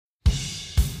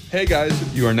Hey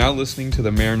guys, you are now listening to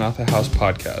the Maranatha House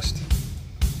podcast.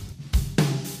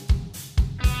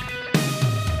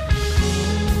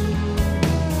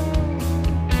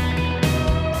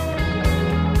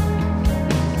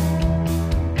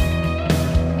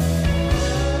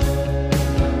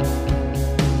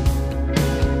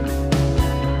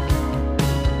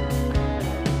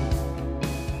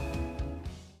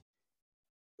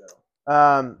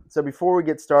 So before we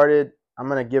get started, I'm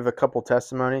going to give a couple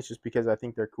testimonies just because I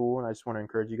think they're cool and I just want to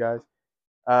encourage you guys.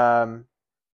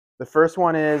 The first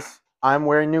one is I'm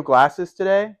wearing new glasses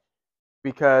today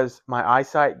because my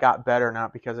eyesight got better,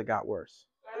 not because it got worse.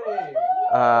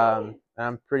 And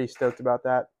I'm pretty stoked about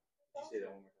that.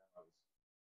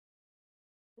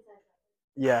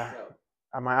 Yeah,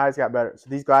 my eyes got better. So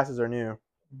these glasses are new.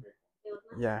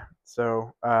 Yeah,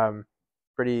 so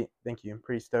thank you. I'm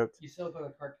pretty stoked. You still look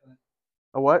like Clark Kent.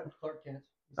 A what? Clark Kent.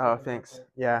 Oh, thanks.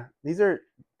 Yeah, these are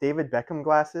David Beckham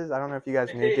glasses. I don't know if you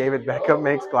guys knew David Beckham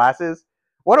makes glasses.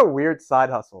 What a weird side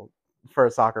hustle for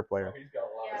a soccer player.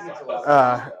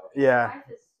 Yeah,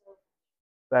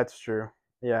 that's true.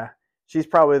 Yeah, she's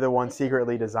probably the one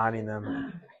secretly designing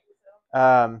them.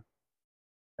 And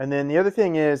then the other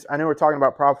thing is, I know we're talking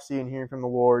about prophecy and hearing from the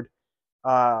Lord.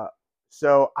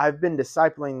 So I've been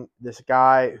discipling this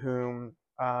guy whom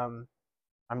I'm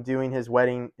doing his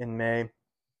wedding in May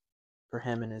for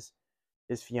him and his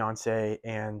fiance,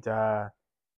 and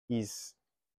he's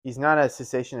not a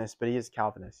cessationist, but he is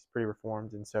Calvinist. He's pretty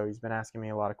reformed, and so he's been asking me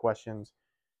a lot of questions.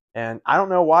 And I don't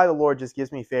know why the Lord just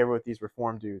gives me favor with these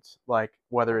reformed dudes, like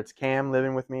whether it's Cam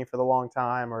living with me for the long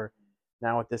time or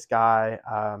now with this guy.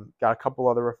 Got a couple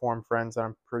other reformed friends that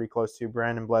I'm pretty close to,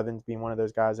 Brandon Blevins being one of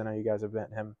those guys. I know you guys have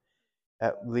met him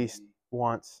at least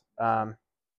once.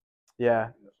 Yeah,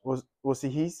 we'll see.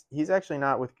 He's actually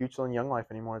not with Goochland Young Life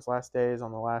anymore. His last day is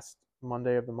on the last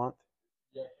Monday of the month,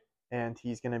 and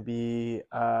he's going to be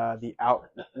the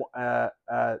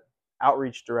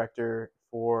outreach director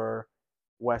for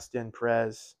Weston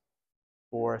Prez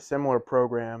for a similar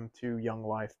program to Young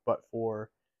Life, but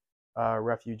for a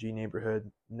refugee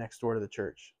neighborhood next door to the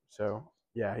church. So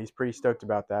yeah, he's pretty stoked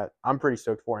about that. I'm pretty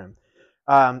stoked for him.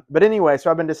 But anyway,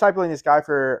 so I've been discipling this guy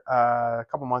for a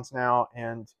couple months now,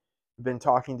 and been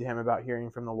talking to him about hearing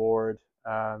from the Lord.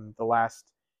 The last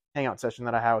hangout session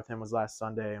that I had with him was last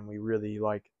Sunday, and we really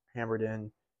hammered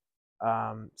in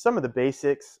some of the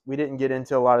basics. We didn't get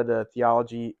into a lot of the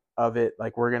theology of it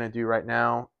like we're going to do right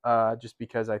now, just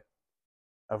because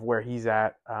of where he's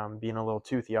at, being a little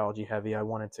too theology heavy. I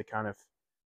wanted to kind of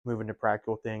move into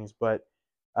practical things. But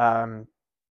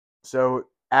so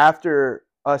after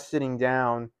us sitting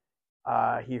down,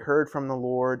 he heard from the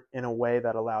Lord in a way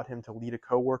that allowed him to lead a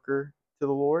coworker to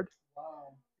the Lord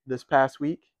this past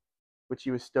week, which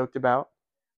he was stoked about.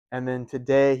 And then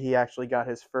today he actually got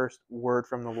his first word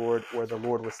from the Lord where the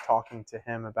Lord was talking to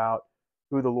him about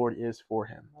who the Lord is for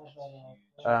him.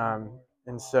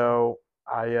 And so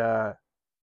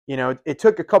it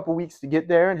took a couple weeks to get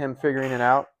there and him figuring it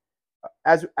out.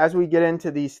 As we get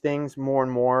into these things more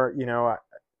and more,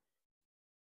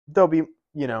 there'll be,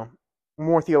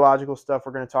 more theological stuff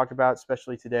we're going to talk about,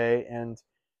 especially today. And,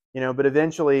 but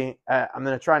eventually I'm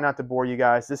going to try not to bore you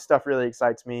guys. This stuff really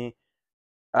excites me.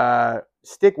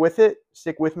 Stick with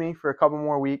me for a couple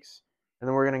more weeks, and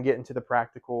then we're going to get into the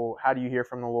practical, how do you hear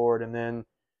from the Lord? And then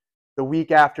the week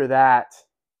after that,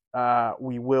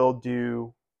 we will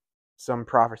do some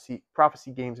prophecy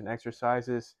games and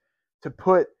exercises to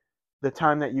put the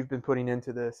time that you've been putting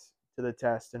into this to the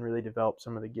test and really develop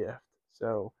some of the gift.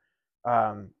 So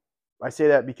I say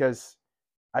that because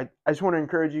I just want to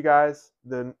encourage you guys.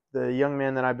 The young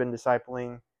man that I've been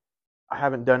discipling, I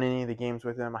haven't done any of the games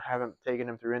with him. I haven't taken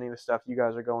him through any of the stuff you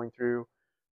guys are going through,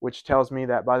 which tells me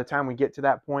that by the time we get to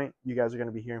that point, you guys are going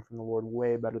to be hearing from the Lord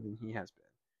way better than he has been,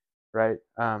 right?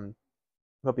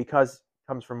 But because he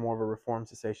comes from more of a Reformed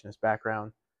cessationist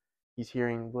background, he's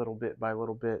hearing little bit by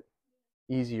little bit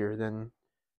easier than,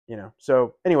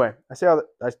 So anyway, I say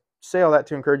all that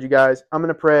to encourage you guys. I'm going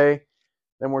to pray.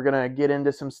 Then we're going to get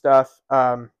into some stuff.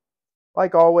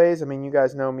 Like always, you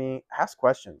guys know me. Ask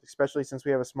questions, especially since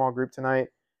we have a small group tonight.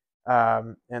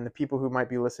 And the people who might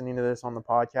be listening to this on the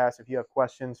podcast, if you have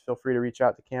questions, feel free to reach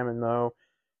out to Cam and Mo.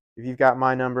 If you've got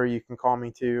my number, you can call me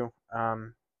too.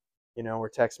 Or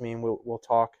text me and we'll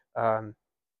talk.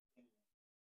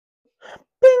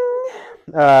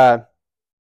 Bing!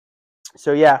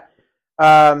 So yeah,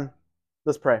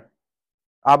 let's pray.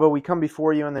 Abba, we come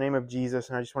before you in the name of Jesus,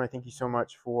 and I just want to thank you so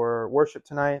much for worship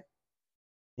tonight.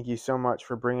 Thank you so much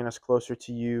for bringing us closer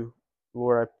to you,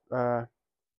 Lord.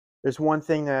 There's one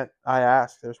thing that I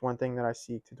ask. There's one thing that I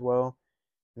seek, to dwell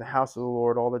in the house of the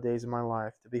Lord all the days of my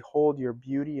life, to behold your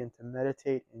beauty and to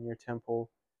meditate in your temple.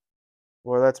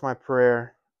 Lord, that's my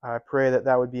prayer. I pray that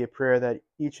that would be a prayer that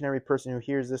each and every person who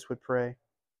hears this would pray,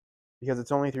 because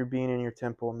it's only through being in your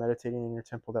temple, meditating in your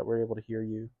temple, that we're able to hear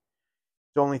you.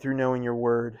 It's only through knowing your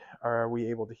word are we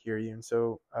able to hear you. And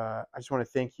so I just want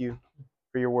to thank you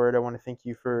for your word. I want to thank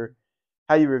you for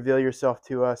how you reveal yourself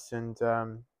to us, and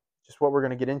just what we're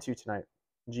going to get into tonight.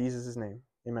 In Jesus' name,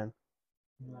 amen.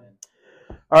 Amen.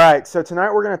 All right, so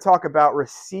tonight we're going to talk about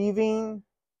receiving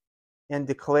and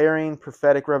declaring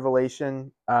prophetic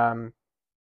revelation, and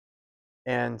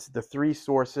the three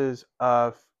sources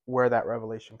of where that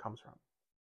revelation comes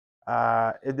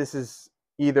from. This is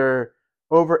either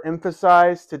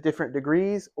overemphasized to different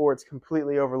degrees, or it's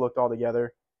completely overlooked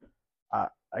altogether.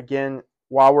 Again,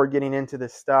 while we're getting into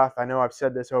this stuff, I know I've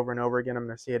said this over and over again. I'm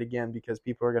going to say it again because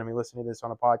people are going to be listening to this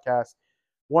on a podcast.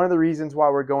 One of the reasons why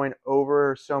we're going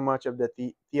over so much of the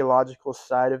theological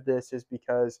side of this is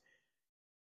because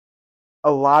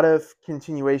a lot of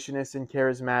continuationists and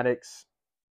charismatics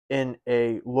in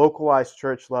a localized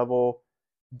church level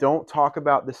don't talk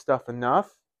about this stuff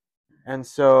enough. And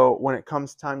so when it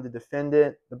comes time to defend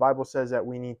it, the Bible says that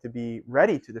we need to be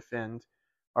ready to defend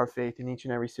our faith in each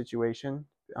and every situation.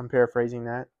 I'm paraphrasing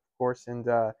that, of course. And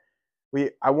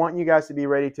I want you guys to be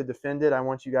ready to defend it. I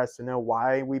want you guys to know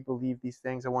why we believe these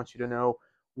things. I want you to know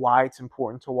why it's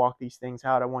important to walk these things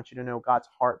out. I want you to know God's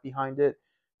heart behind it,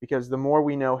 because the more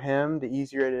we know Him, the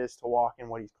easier it is to walk in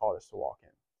what He's called us to walk in.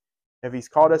 If He's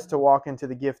called us to walk into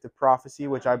the gift of prophecy,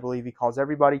 which I believe He calls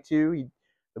everybody to,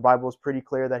 the Bible is pretty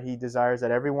clear that He desires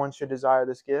that everyone should desire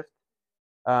this gift,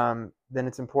 then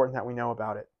it's important that we know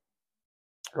about it.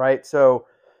 Right? So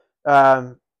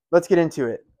let's get into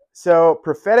it. So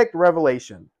prophetic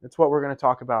revelation, that's what we're going to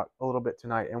talk about a little bit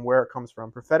tonight and where it comes from.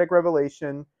 Prophetic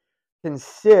revelation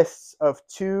consists of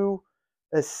two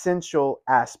essential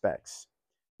aspects.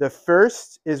 The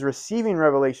first is receiving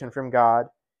revelation from God.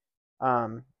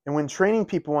 And when training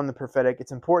people on the prophetic,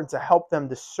 it's important to help them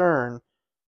discern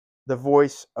the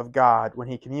voice of God when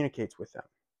He communicates with them,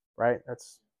 right?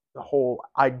 That's the whole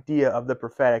idea of the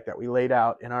prophetic that we laid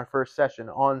out in our first session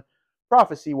on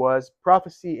prophecy. Was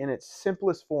prophecy in its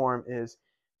simplest form is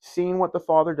seeing what the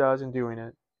Father does and doing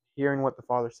it, hearing what the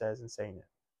Father says and saying it,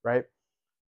 right?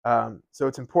 So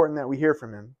it's important that we hear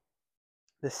from Him.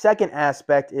 The second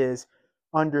aspect is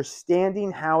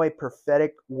understanding how a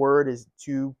prophetic word is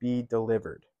to be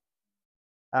delivered.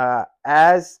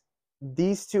 As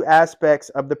these two aspects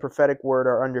of the prophetic word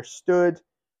are understood,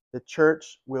 the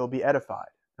church will be edified.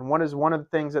 And what is one of the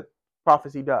things that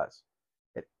prophecy does?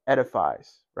 It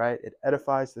edifies, right? It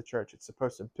edifies the church. It's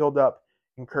supposed to build up,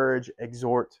 encourage,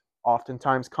 exhort,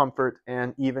 oftentimes comfort,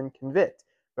 and even convict.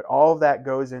 But all of that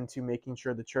goes into making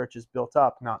sure the church is built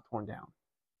up, not torn down,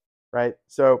 right?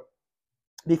 So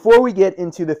before we get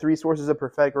into the three sources of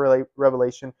prophetic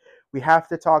revelation, we have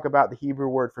to talk about the Hebrew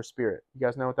word for spirit. You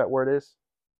guys know what that word is?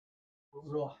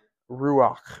 Ruach.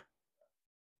 Ruach.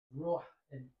 Ruach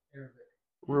in Arabic.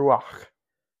 Ruach.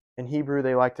 In Hebrew,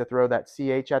 they like to throw that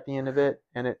CH at the end of it,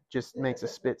 and it just makes a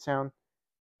spit sound.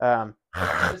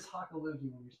 Just hakalogi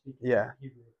when you're speaking Yeah.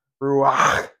 Hebrew.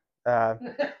 Ruach.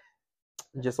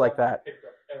 Just like that. Picked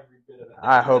up every bit of that.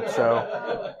 I hope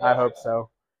so. I hope so.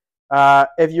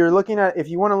 If you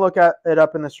want to look at it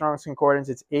up in the Strong's Concordance,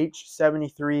 it's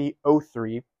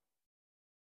H7303.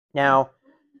 Now,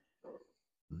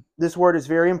 this word is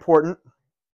very important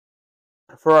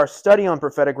for our study on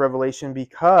prophetic revelation,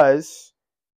 because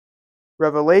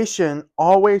revelation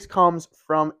always comes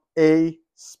from a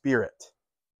spirit.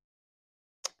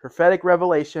 Prophetic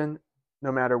revelation,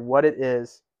 no matter what it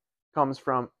is, comes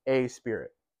from a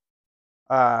spirit.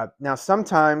 Now,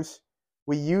 sometimes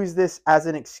we use this as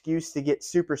an excuse to get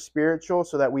super spiritual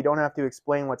so that we don't have to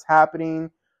explain what's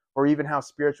happening or even how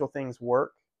spiritual things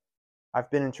work. I've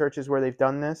been in churches where they've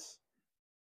done this.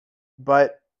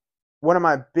 But one of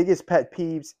my biggest pet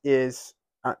peeves is,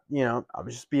 I'll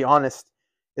just be honest,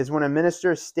 is when a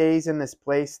minister stays in this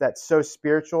place that's so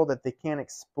spiritual that they can't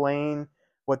explain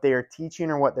what they are teaching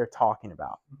or what they're talking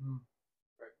about. Mm-hmm.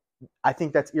 I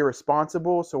think that's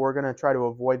irresponsible, so we're going to try to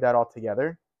avoid that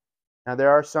altogether. Now,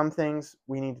 there are some things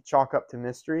we need to chalk up to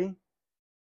mystery.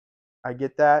 I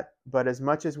get that. But as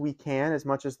much as we can, as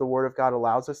much as the Word of God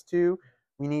allows us to,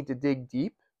 we need to dig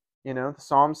deep. The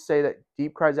Psalms say that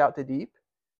deep cries out to deep.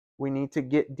 We need to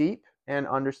get deep and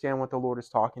understand what the Lord is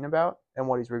talking about and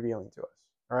what He's revealing to us.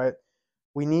 All right?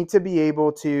 We need to be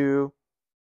able to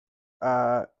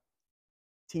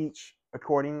teach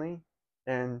accordingly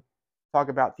and talk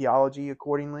about theology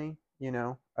accordingly.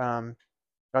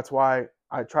 That's why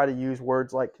I try to use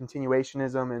words like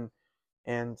continuationism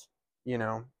and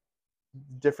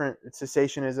different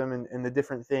cessationism and the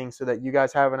different things, so that you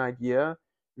guys have an idea.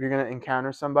 If you're going to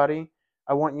encounter somebody,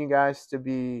 I want you guys to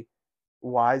be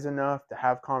wise enough to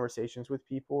have conversations with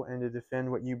people and to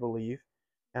defend what you believe.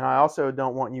 And I also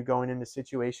don't want you going into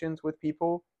situations with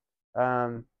people,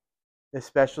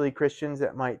 especially Christians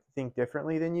that might think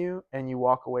differently than you, and you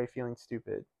walk away feeling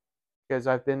stupid. Because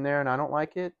I've been there and I don't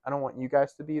like it. I don't want you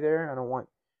guys to be there. I don't want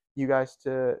you guys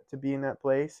to be in that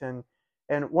place. And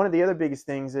one of the other biggest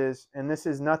things is, and this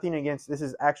is nothing against, this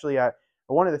is actually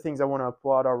one of the things I want to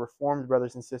applaud our Reformed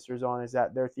brothers and sisters on, is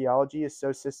that their theology is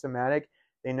so systematic.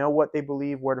 They know what they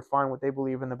believe, where to find what they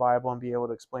believe in the Bible, and be able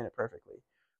to explain it perfectly.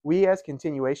 We as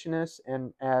continuationists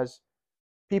and as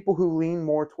people who lean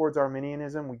more towards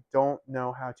Arminianism, we don't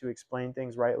know how to explain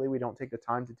things rightly. We don't take the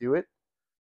time to do it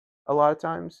a lot of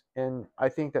times. And I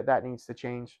think that needs to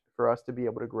change for us to be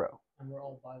able to grow. And we're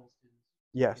all Bible students.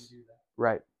 Yes. We can do that.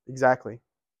 Right. Exactly.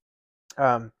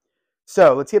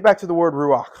 So let's get back to the word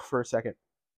ruach for a second.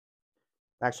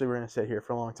 Actually, we're going to sit here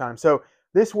for a long time. So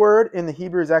this word in the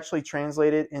Hebrew is actually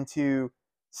translated into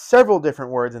several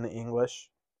different words in the English,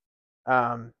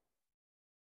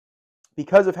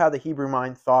 because of how the Hebrew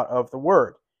mind thought of the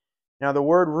word. Now, the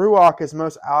word ruach is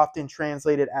most often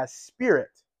translated as spirit.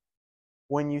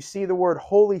 When you see the word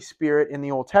Holy Spirit in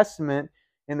the Old Testament,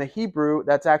 in the Hebrew,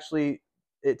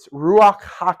 it's Ruach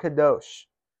HaKadosh,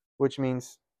 which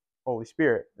means Holy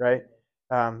Spirit, right?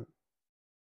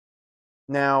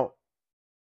 Now,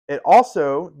 it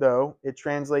also, though, it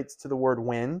translates to the word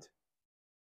wind.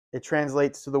 It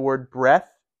translates to the word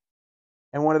breath.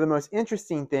 And one of the most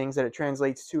interesting things that it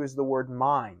translates to is the word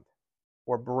mind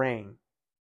or brain.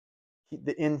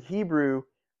 In Hebrew,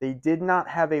 they did not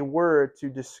have a word to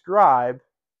describe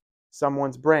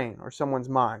someone's brain or someone's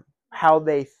mind, how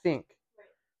they think.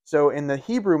 So in the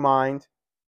Hebrew mind,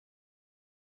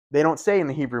 they don't say in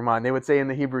the Hebrew mind, they would say in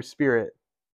the Hebrew spirit.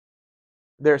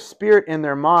 Their spirit and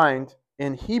their mind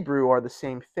in Hebrew are the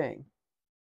same thing.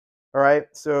 All right,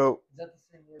 so... Is that the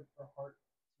same word for heart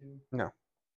too? No,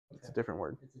 it's a different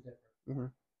word. It's a different. Mm-hmm.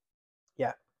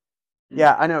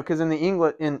 Yeah, I know, because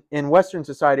in Western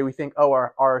society, we think, oh,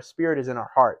 our spirit is in our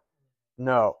heart.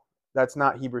 No, that's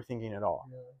not Hebrew thinking at all.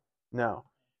 Really? No.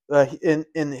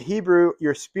 In the Hebrew,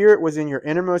 your spirit was in your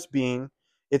innermost being.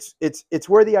 It's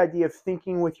where the idea of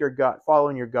thinking with your gut,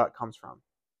 following your gut, comes from.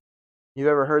 You've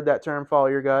ever heard that term, follow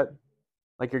your gut?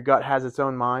 Like your gut has its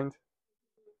own mind?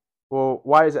 Well,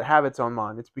 why does it have its own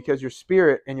mind? It's because your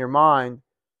spirit and your mind,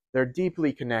 they're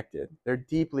deeply connected. They're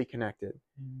deeply connected.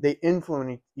 They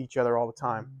influence each other all the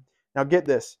time. Now get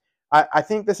this. I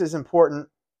think this is important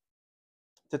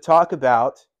to talk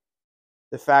about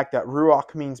the fact that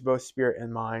ruach means both spirit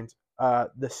and mind.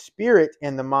 The spirit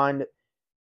and the mind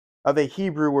of a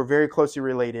Hebrew were very closely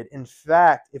related. In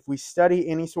fact, if we study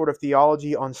any sort of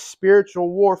theology on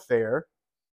spiritual warfare,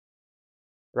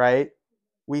 right,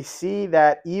 we see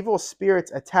that evil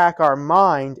spirits attack our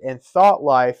mind and thought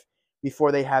life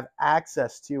before they have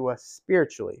access to us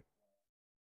spiritually.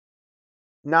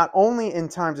 Not only in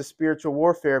times of spiritual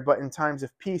warfare, but in times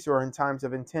of peace or in times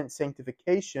of intense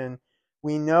sanctification,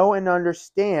 we know and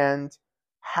understand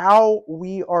how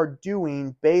we are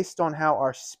doing based on how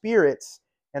our spirits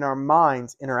and our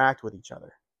minds interact with each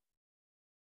other.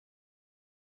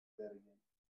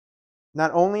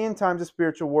 Not only in times of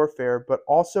spiritual warfare, but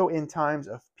also in times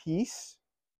of peace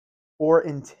or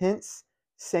intense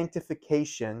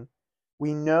sanctification,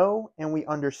 we know and we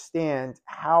understand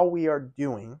how we are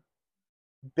doing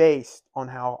based on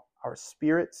how our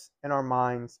spirits and our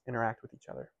minds interact with each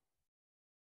other.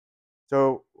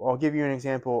 So I'll give you an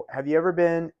example. Have you ever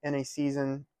been in a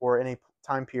season or in a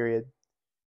time period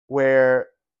where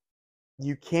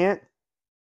you can't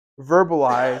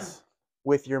verbalize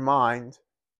with your mind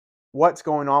what's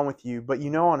going on with you, but you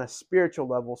know on a spiritual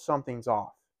level something's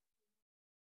off?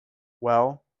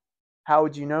 Well, how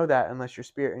would you know that unless your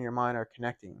spirit and your mind are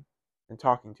connecting and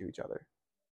talking to each other?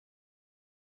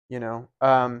 You know,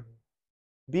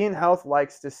 Be in Health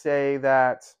likes to say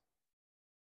that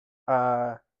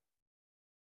if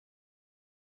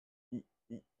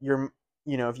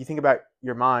you think about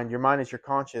your mind is your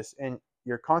conscious and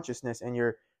your consciousness, and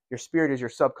your spirit is your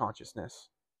subconsciousness.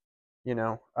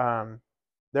 There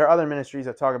are other ministries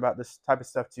that talk about this type of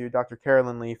stuff too. Dr.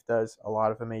 Carolyn Leaf does a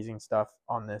lot of amazing stuff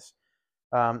on this.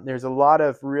 There's a lot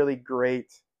of really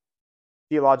great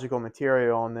theological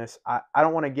material on this. I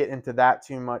don't want to get into that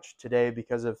too much today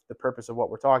because of the purpose of what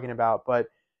we're talking about, but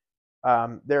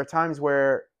there are times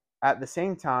where at the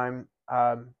same time,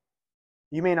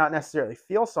 you may not necessarily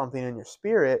feel something in your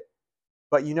spirit,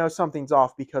 but you know something's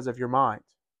off because of your mind.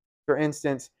 For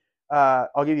instance,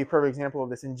 I'll give you a perfect example of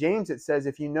this. In James, it says,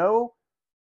 if you know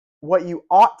what you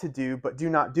ought to do but do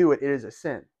not do it, it is a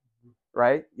sin,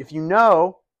 right? If you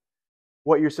know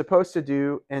what you're supposed to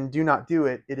do and do not do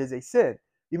it, it is a sin.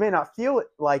 You may not feel it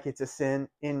like it's a sin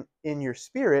in your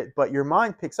spirit, but your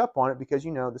mind picks up on it because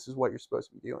you know this is what you're supposed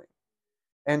to be doing.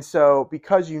 And so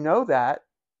because you know that,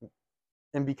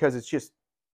 and because it's just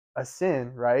a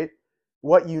sin, right?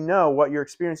 What you know, what you're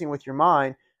experiencing with your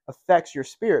mind affects your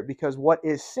spirit, because what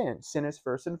is sin? Sin is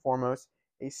first and foremost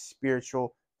a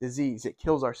spiritual disease. It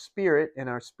kills our spirit, and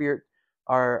our spirit,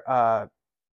 our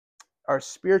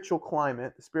spiritual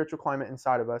climate, the spiritual climate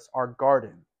inside of us, our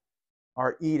garden,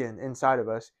 our Eden inside of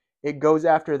us. It goes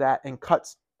after that and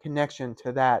cuts connection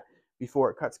to that before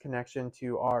it cuts connection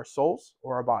to our souls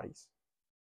or our bodies,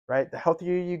 right? The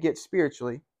healthier you get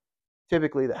spiritually,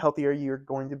 typically the healthier you're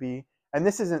going to be. And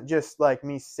this isn't just like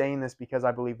me saying this because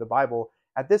I believe the Bible.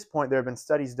 At this point, there have been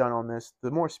studies done on this.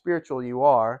 The more spiritual you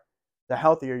are, the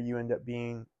healthier you end up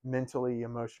being mentally,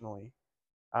 emotionally,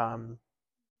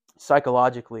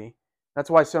 psychologically. That's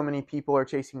why so many people are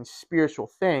chasing spiritual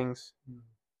things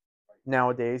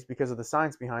nowadays, because of the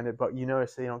science behind it. But you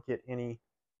notice they don't get any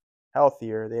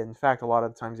healthier. In fact, a lot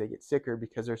of the times they get sicker,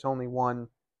 because there's only one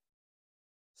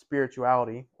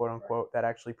spirituality, quote unquote, that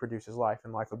actually produces life,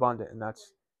 and life abundant, and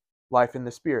that's life in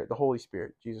the Spirit, the Holy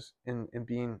Spirit, Jesus, in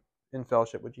being in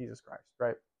fellowship with Jesus Christ,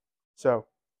 right? So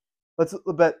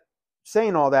but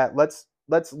saying all that, let's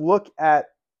look at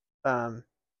some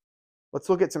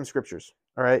scriptures.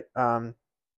 All right,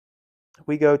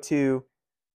 we go to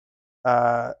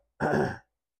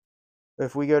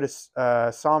if we go to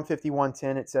Psalm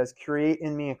 51:10, it says, "Create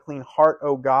in me a clean heart,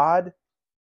 O God,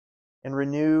 and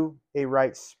renew a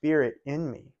right spirit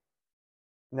in me."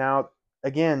 Now,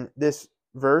 again, this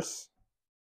verse,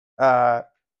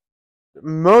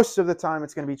 most of the time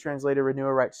it's going to be translated, "Renew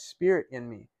a right spirit in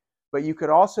me." But you could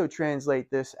also translate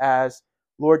this as,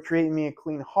 "Lord, create in me a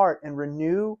clean heart and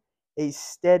renew a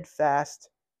steadfast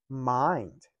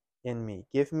mind in me."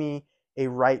 Give me a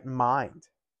right mind.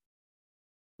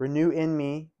 Renew in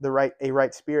me a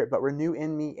right spirit, but renew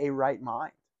in me a right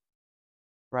mind.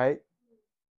 Right?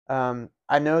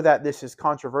 I know that this is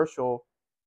controversial,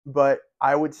 but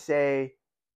I would say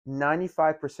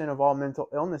 95% of all mental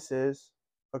illnesses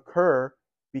occur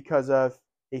because of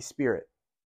a spirit,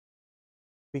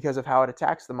 because of how it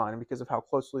attacks the mind, and because of how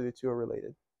closely the two are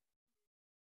related.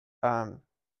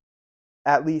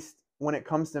 At least when it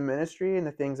comes to ministry and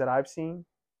the things that I've seen,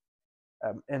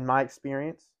 in my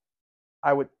experience,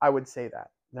 I would say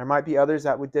that. There might be others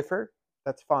that would differ.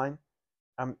 That's fine.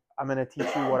 I'm going to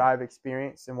teach you what I've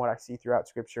experienced and what I see throughout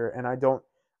Scripture, and I don't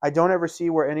ever see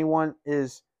where anyone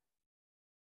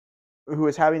who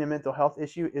is having a mental health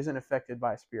issue isn't affected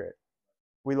by a spirit.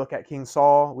 We look at King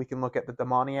Saul. We can look at the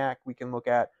demoniac. We can look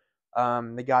at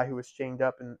the guy who was chained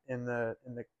up in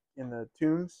the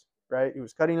tombs. Right, he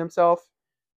was cutting himself.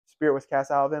 Spirit was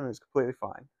cast out of him. It was completely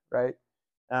fine. Right.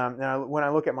 Now, when I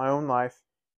look at my own life,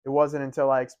 it wasn't until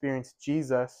I experienced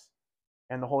Jesus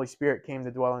and the Holy Spirit came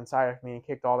to dwell inside of me and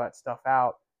kicked all that stuff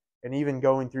out, and even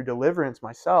going through deliverance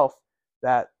myself,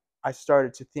 that I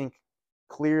started to think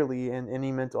clearly, and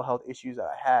any mental health issues that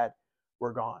I had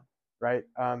were gone. Right.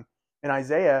 In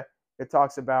Isaiah, it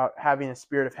talks about having a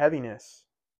spirit of heaviness,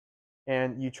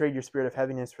 and you trade your spirit of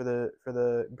heaviness for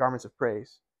the garments of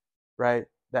praise. Right.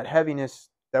 That heaviness,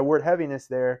 that word heaviness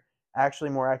there, actually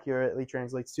more accurately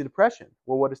translates to depression.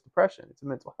 Well, what is depression? It's a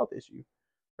mental health issue,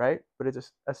 right? But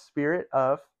it's a spirit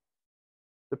of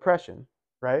depression,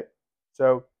 right?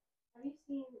 So, have you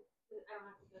seen? I don't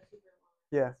have to go super long.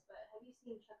 Yeah. But have you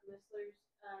seen Chuck Missler's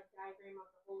diagram of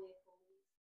the Holy of Holies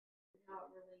and how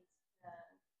it relates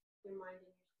to your mind and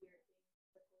your spirit being?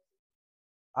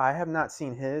 I have not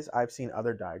seen his. I've seen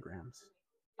other diagrams.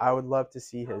 I would love to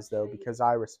see his though, because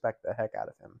I respect the heck out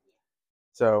of him.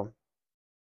 So,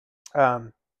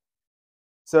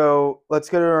 so let's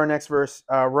go to our next verse,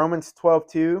 Romans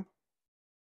 12:2.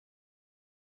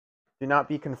 Do not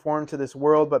be conformed to this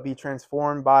world, but be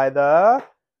transformed by the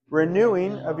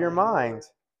renewing of your mind.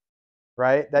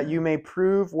 Right? That you may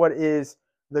prove what is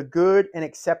the good and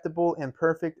acceptable and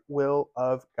perfect will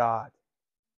of God.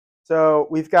 So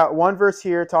we've got one verse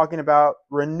here talking about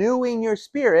renewing your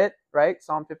spirit, right?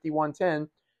 Psalm 51:10. And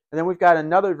then we've got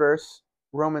another verse,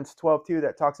 Romans 12:2,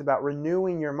 that talks about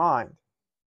renewing your mind.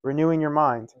 Renewing your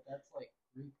mind. But that's like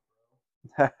Greek,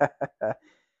 bro.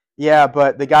 Yeah,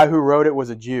 but the guy who wrote it was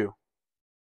a Jew.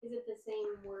 Is it the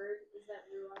same word? Is that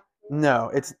ruach? No,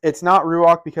 it's not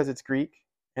ruach, because it's Greek,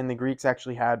 and the Greeks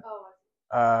actually had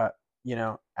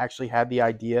actually had the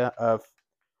idea of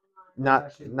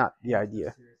not the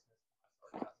idea.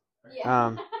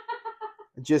 Yeah.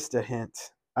 Just a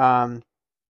hint.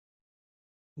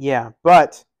 Yeah,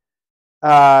 but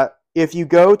if you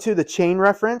go to the chain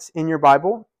reference in your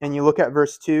Bible and you look at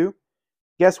verse 2,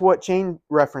 guess what chain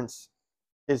reference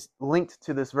is linked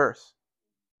to this verse?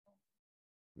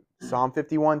 Psalm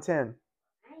 51:10. Nice.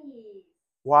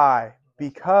 Why?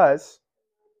 Because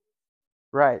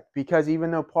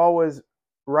even though Paul was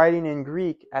writing in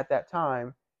Greek at that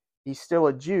time, he's still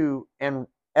a Jew, and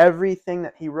everything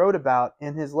that he wrote about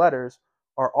in his letters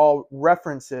are all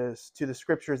references to the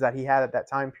scriptures that he had at that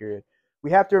time period.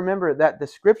 We have to remember that the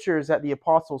scriptures that the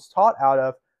apostles taught out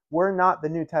of were not the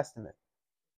New Testament.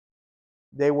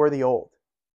 They were the Old.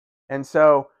 And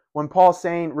so when Paul's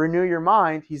saying, renew your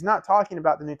mind, he's not talking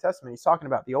about the New Testament. He's talking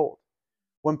about the Old.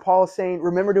 When Paul is saying,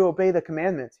 remember to obey the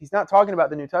commandments, he's not talking about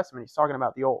the New Testament. He's talking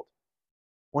about the Old.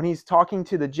 When he's talking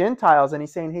to the Gentiles and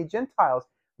he's saying, hey, Gentiles,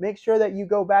 make sure that you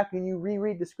go back and you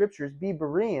reread the scriptures, be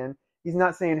Berean. He's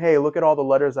not saying, hey, look at all the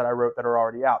letters that I wrote that are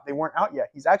already out. They weren't out yet.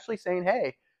 He's actually saying,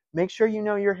 hey, make sure you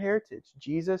know your heritage.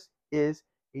 Jesus is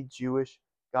a Jewish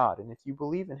God. And if you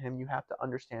believe in him, you have to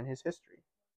understand his history.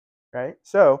 Right?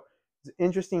 So, it's an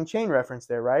interesting chain reference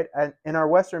there, right? And in our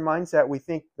Western mindset, we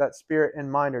think that spirit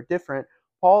and mind are different.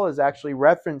 Paul is actually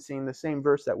referencing the same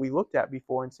verse that we looked at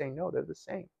before and saying, no, they're the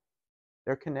same.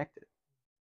 They're connected,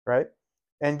 right?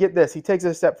 And get this, he takes it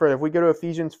a step further. If we go to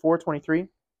Ephesians 4:23.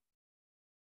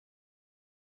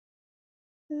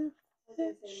 Mine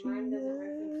doesn't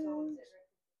reference Psalms, it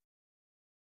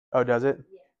Oh, does it?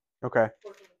 Yeah. Okay.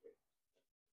 4:23.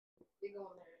 You're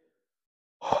going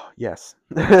there. Yes.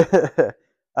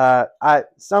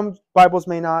 Some Bibles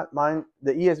may not. Mine,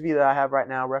 the ESV that I have right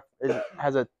now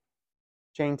has a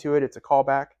chain to it. It's a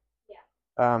callback.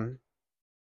 Yeah.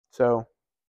 So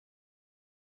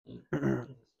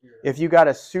if you got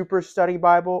a super study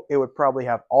Bible, it would probably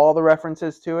have all the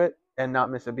references to it and not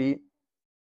miss a beat.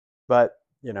 But,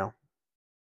 This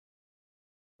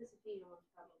Ephesians one's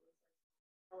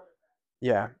probably.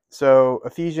 yeah. So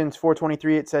Ephesians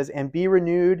 4:23, it says, and be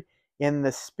renewed in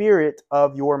the spirit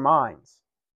of your minds.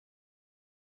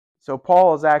 So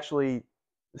Paul is actually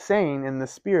saying in the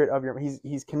spirit of your,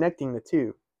 he's connecting the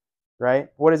two, right?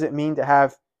 What does it mean to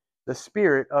have the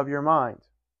spirit of your mind?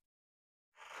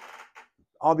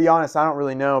 I'll be honest, I don't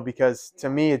really know, because to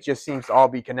me it just seems to all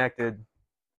be connected.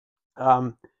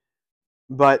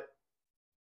 But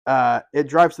it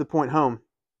drives the point home.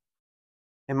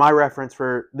 And my reference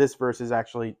for this verse is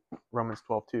actually Romans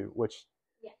 12:2, which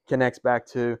connects back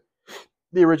to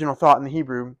the original thought in the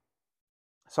Hebrew,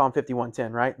 Psalm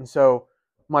 51:10, right? And so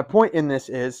my point in this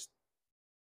is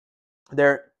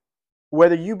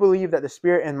whether you believe that the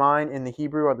spirit and mind in the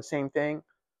Hebrew are the same thing,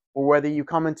 or whether you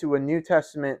come into a New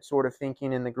Testament sort of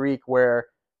thinking in the Greek where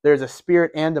there's a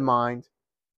spirit and a mind,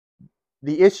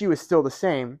 the issue is still the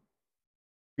same,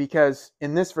 because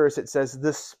in this verse it says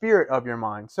the spirit of your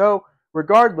mind. So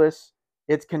regardless,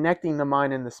 it's connecting the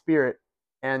mind and the spirit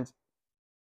and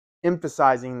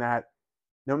emphasizing that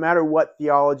no matter what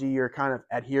theology you're kind of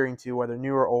adhering to, whether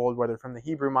new or old, whether from the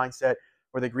Hebrew mindset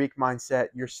or the Greek mindset,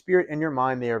 your spirit and your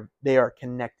mind, they are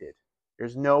connected.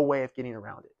 There's no way of getting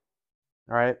around it.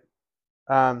 All right?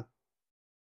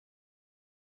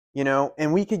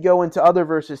 And we could go into other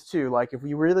verses too. Like if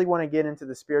we really want to get into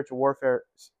the spiritual warfare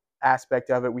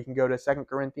aspect of it, we can go to 2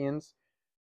 Corinthians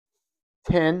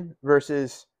 10,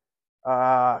 verses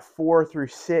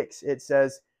 4-6. It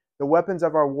says, the weapons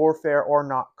of our warfare are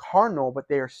not carnal, but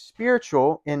they are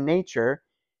spiritual in nature,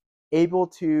 able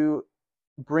to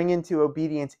bring into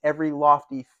obedience every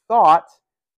lofty thought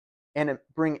and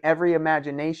bring every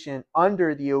imagination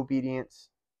under the obedience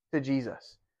to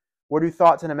Jesus. Where do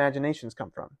thoughts and imaginations come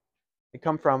from? They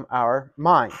come from our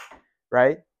mind,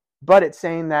 right? But it's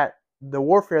saying that the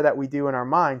warfare that we do in our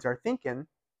minds, our thinking,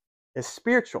 is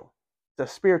spiritual.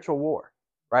 It's a spiritual war,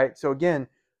 right? So again,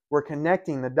 we're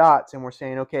connecting the dots and we're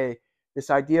saying, okay, this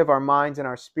idea of our minds and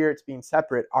our spirits being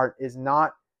separate it's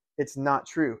not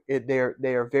true. They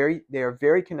are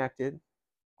very connected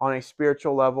on a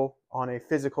spiritual level, on a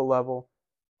physical level,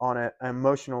 on an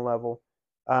emotional level.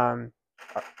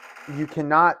 You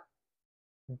cannot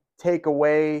take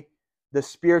away the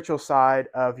spiritual side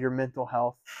of your mental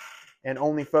health and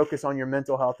only focus on your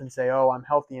mental health and say, oh, I'm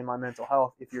healthy in my mental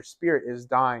health, if your spirit is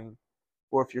dying,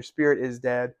 or if your spirit is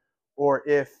dead, or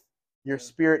if your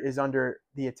spirit is under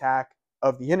the attack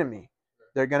of the enemy.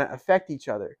 They're going to affect each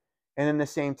other. And in the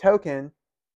same token,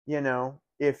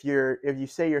 if you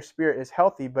say your spirit is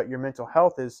healthy but your mental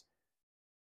health is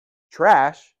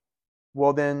trash,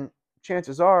 well then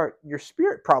chances are your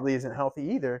spirit probably isn't healthy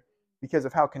either, because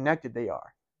of how connected they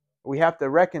are. We have to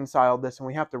reconcile this, and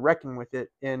we have to reckon with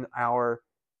it in our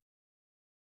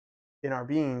in our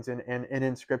beings and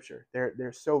in Scripture.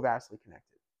 They're so vastly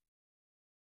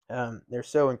connected. They're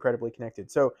so incredibly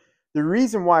connected. So the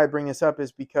reason why I bring this up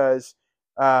is because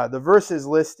the verses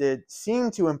listed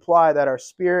seem to imply that our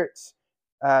spirits,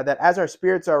 that as our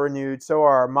spirits are renewed, so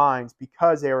are our minds,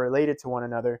 because they are related to one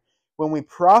another. When we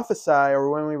prophesy or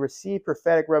when we receive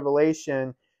prophetic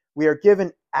revelation, we are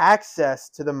given access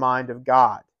to the mind of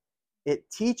God. It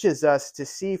teaches us to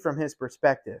see from His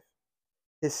perspective.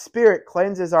 His Spirit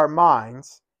cleanses our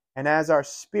minds, and as our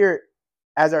spirit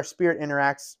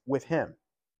interacts with Him,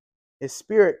 His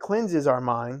Spirit cleanses our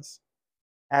minds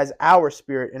as our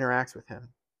spirit interacts with Him.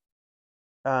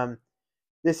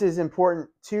 This is important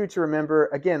too to remember.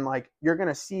 Again, like you're going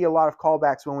to see a lot of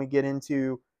callbacks when we get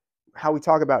into how we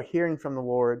talk about hearing from the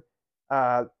Lord.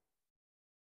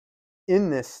 In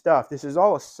this stuff, this is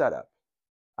all a setup.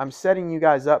 I'm setting you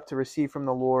guys up to receive from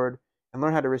the Lord and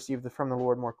learn how to receive from the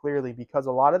Lord more clearly, because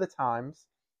a lot of the times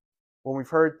when we've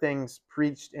heard things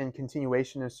preached in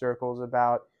continuationist circles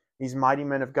about these mighty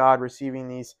men of God receiving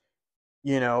these,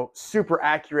 super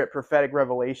accurate prophetic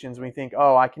revelations, we think,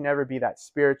 oh, I can never be that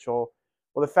spiritual.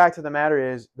 Well, the fact of the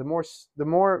matter is, the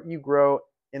more you grow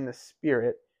in the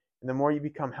Spirit, and the more you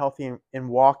become healthy in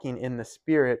walking in the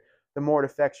Spirit, the more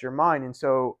it affects your mind. And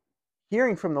so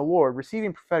hearing from the Lord,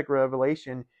 receiving prophetic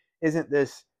revelation, isn't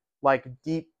this like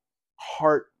deep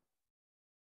heart,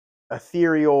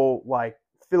 ethereal, like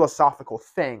philosophical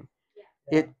thing.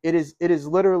 Yeah. It is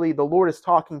literally the Lord is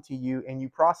talking to you, and you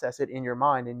process it in your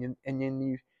mind, and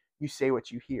then you say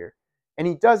what you hear. And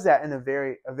He does that in a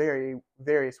very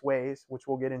various ways, which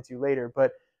we'll get into later.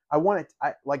 But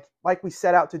like we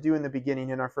set out to do in the beginning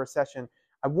in our first session,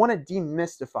 I want to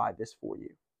demystify this for you,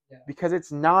 because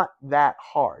it's not that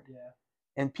hard. Yeah.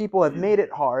 And people have made it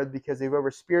hard because they've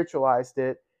over spiritualized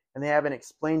it and they haven't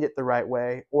explained it the right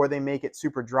way, or they make it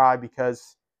super dry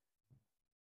because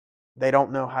they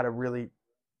don't know how to really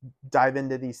dive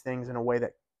into these things in a way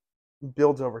that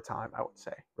builds over time, I would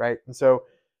say, right? And so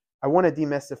I want to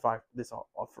demystify this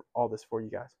all this for you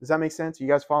guys. Does that make sense? You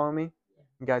guys following me?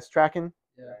 You guys tracking?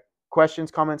 Yeah. Questions,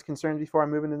 comments, concerns before I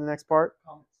move into the next part?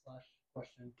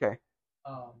 Comment/question. Okay.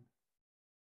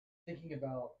 Thinking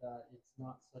about that, it's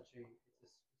not such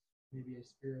maybe a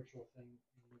spiritual thing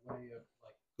in the way of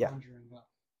like conjuring up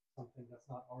something that's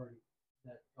not already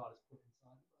that God has put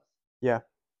inside of us. Yeah.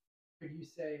 Could you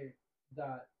say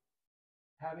that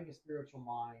having a spiritual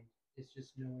mind is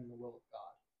just knowing the will of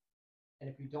God? And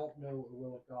if you don't know the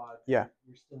will of God, you're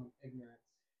still in ignorance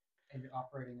and you're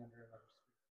operating under another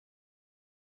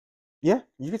spirit. Yeah,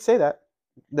 you could say that.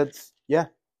 That's yeah,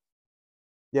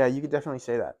 you could definitely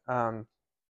say that.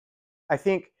 I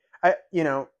think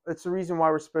it's the reason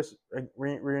why we're supposed to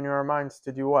renew our minds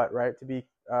to do what, right? To be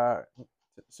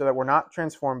so that we're not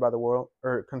transformed by the world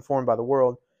or conformed by the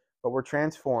world, but we're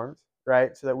transformed,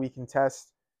 right? So that we can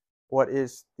test what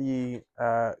is the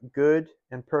good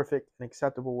and perfect and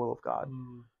acceptable will of God.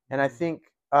 And I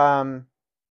think as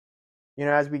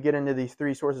we get into these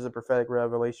three sources of prophetic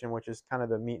revelation, which is kind of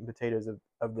the meat and potatoes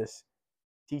of this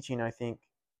teaching, I think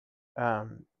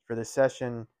for this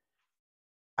session,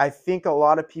 I think a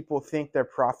lot of people think they're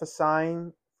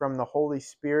prophesying from the Holy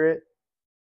Spirit,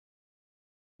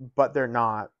 but they're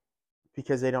not,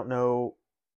 because they don't know,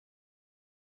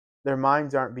 their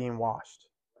minds aren't being washed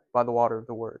by the water of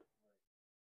the Word.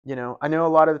 I know a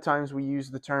lot of the times we use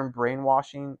the term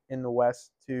brainwashing in the West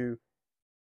to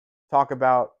talk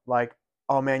about like,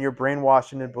 oh man, you're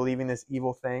brainwashed into believing this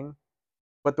evil thing.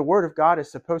 But the Word of God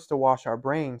is supposed to wash our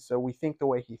brains so we think the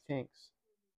way He thinks.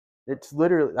 It's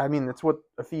literally, that's what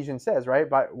Ephesians says, right?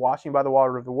 By washing by the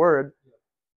water of the Word,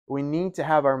 we need to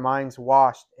have our minds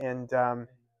washed. And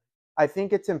I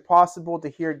think it's impossible to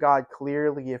hear God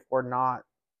clearly if we're not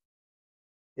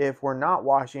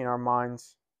washing our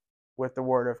minds with the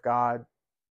Word of God,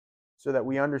 so that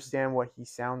we understand what He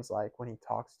sounds like when He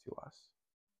talks to us.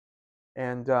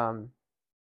 And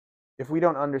if we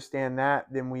don't understand that,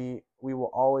 then we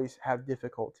will always have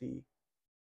difficulty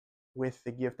with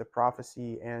the gift of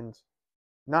prophecy, and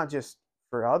not just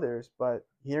for others, but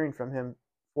hearing from Him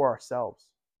for ourselves.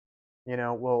 I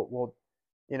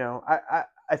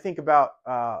think about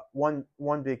one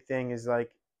big thing is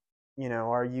like,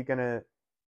 are you gonna?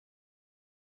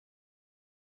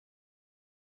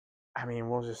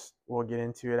 We'll get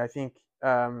into it. I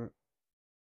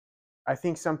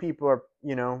think some people are,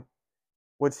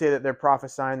 would say that they're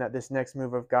prophesying that this next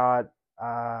move of God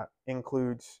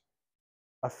includes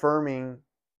affirming,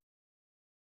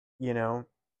 the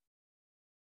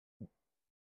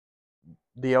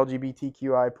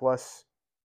LGBTQI plus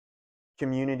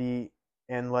community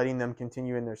and letting them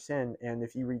continue in their sin. And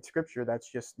if you read Scripture,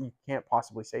 that's just, you can't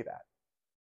possibly say that.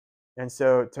 And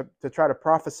so to try to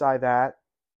prophesy that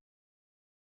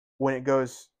when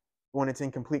it's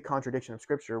in complete contradiction of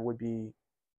Scripture would be,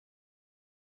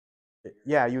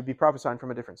 yeah, you would be prophesying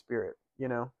from a different spirit, you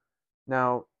know.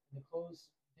 Now, the close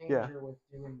Yeah. danger with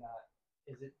doing that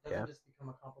is it doesn't Yeah. just become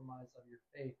a compromise of your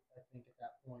faith. I think at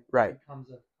that point, Right. it becomes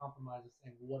a compromise of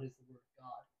saying, "What is the word of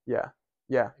God?" yeah,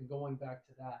 And going back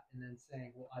to that, and then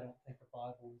saying, "Well, I don't think the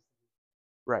Bible is,"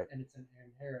 right. and it's an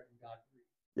inherent in God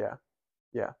breathed.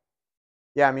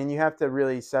 Yeah, I mean, you have to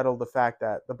really settle the fact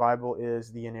that the Bible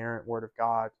is the inerrant Word of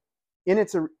God in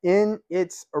its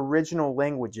original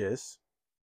languages,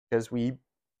 because we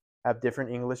have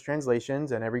different English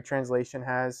translations, and every translation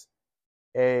has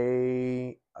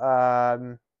a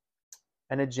an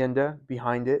agenda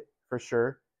behind it for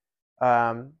sure,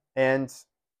 and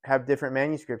have different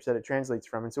manuscripts that it translates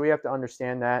from, and so we have to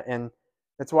understand that, and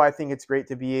that's why I think it's great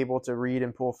to be able to read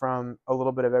and pull from a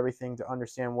little bit of everything to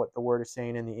understand what the Word is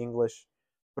saying in the English.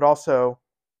 But also,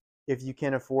 if you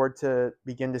can afford to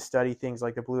begin to study things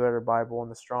like the Blue Letter Bible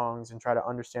and the Strongs and try to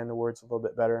understand the words a little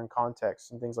bit better in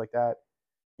context and things like that,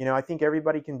 I think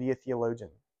everybody can be a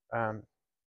theologian.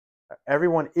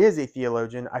 Everyone is a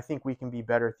theologian. I think we can be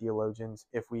better theologians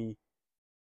if we,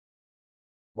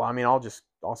 well, I mean, I'll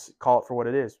call it for what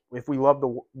it is. If we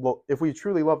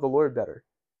truly love the Lord better,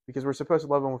 because we're supposed to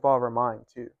love Him with all of our mind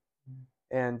too.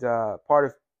 And part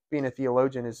of being a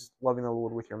theologian is loving the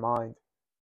Lord with your mind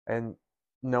and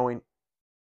knowing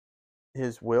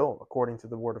His will according to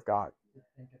the Word of God.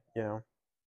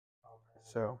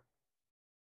 So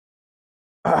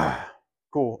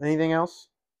cool. Anything else?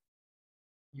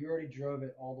 You already drove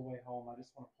it all the way home. I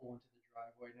just want to pull into the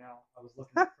driveway now. I was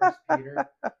looking at 1 Peter.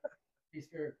 1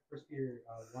 Peter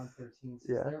 1:13 says,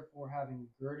 Yeah. "Therefore, having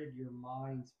girded your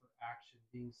minds for action,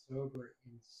 being sober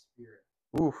in spirit,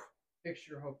 Oof. fix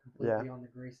your hope completely on the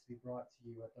grace to be brought to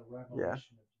you at the revelation of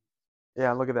Jesus."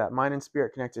 Yeah, look at that. Mind and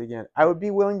spirit connected again. I would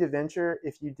be willing to venture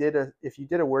if you did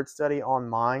a word study on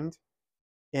mind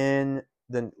in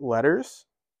the letters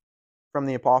from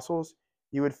the apostles,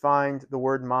 you would find the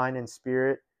word mind and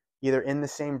spirit either in the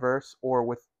same verse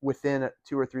or within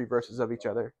 2 or 3 verses of each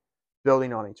other,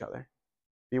 building on each other.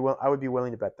 I would be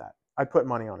willing to bet that. I'd put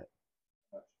money on it.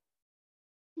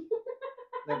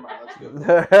 Never mind, let's go.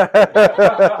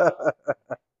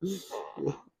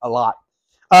 A lot.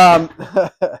 All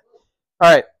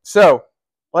right, so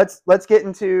let's get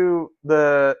into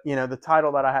the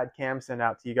title that I had Cam send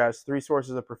out to you guys: 3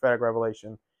 sources of prophetic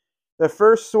revelation. The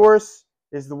first source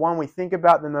is the one we think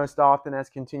about the most often as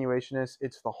continuationists.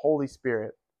 It's the Holy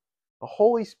Spirit. The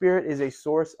Holy Spirit is a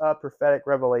source of prophetic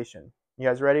revelation. You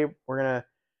guys ready? We're gonna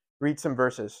read some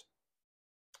verses.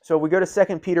 So we go to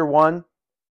 2 Peter 1,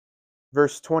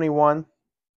 verse 21.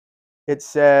 It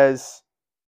says,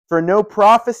 "For no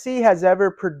prophecy was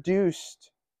ever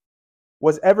produced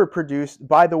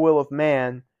by the will of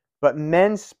man, but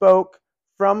men spoke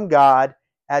from God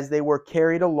as they were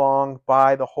carried along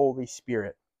by the Holy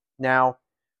Spirit." Now,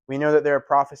 we know that there are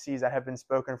prophecies that have been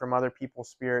spoken from other people's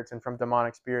spirits and from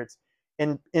demonic spirits.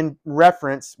 In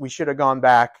reference, we should have gone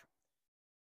back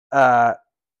a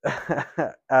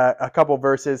couple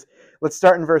verses. Let's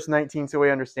start in verse 19 so we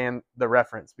understand the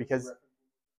reference, because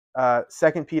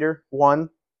 2 Peter 1,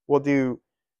 we'll do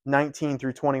 19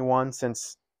 through 21,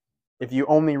 since if you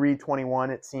only read 21,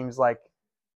 it seems like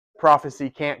prophecy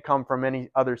can't come from any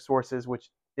other sources,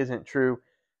 which isn't true.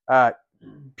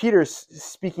 Peter's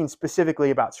speaking specifically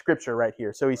about Scripture right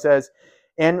here. So he says,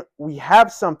 "And we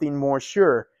have something more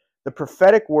sure, the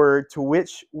prophetic word, to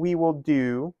which we will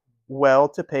do well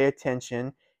to pay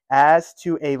attention as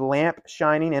to a lamp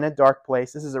shining in a dark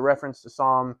place." This is a reference to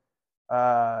Psalm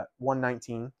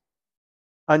 119.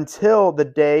 "Until the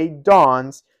day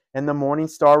dawns and the morning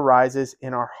star rises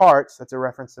in our hearts." That's a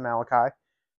reference to Malachi.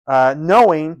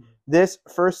 "Knowing this,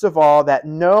 first of all, that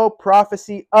no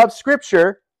prophecy of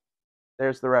Scripture,"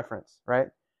 there's the reference,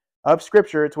 right? Of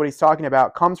Scripture, it's what he's talking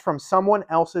about, "comes from someone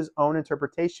else's own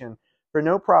interpretation. For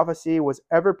no prophecy was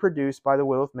ever produced by the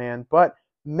will of man, but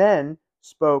men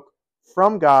spoke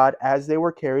from God as they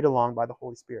were carried along by the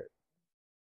Holy Spirit."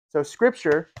 So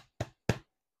Scripture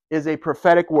is a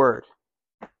prophetic word.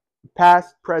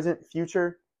 Past, present,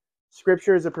 future.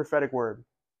 Scripture is a prophetic word.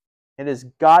 It is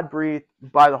God-breathed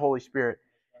by the Holy Spirit.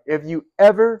 If you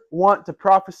ever want to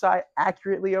prophesy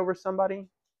accurately over somebody,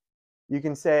 you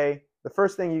can say, the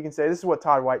first thing you can say, this is what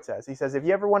Todd White says. He says, if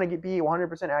you ever want to be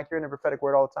 100% accurate in a prophetic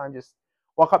word all the time, just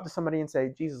walk up to somebody and say,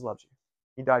 "Jesus loves you.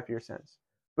 He died for your sins."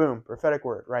 Boom, prophetic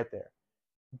word right there.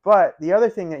 But the other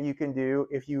thing that you can do,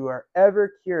 if you are ever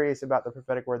curious about the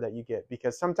prophetic word that you get,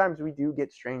 because sometimes we do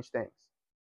get strange things,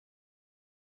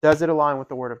 does it align with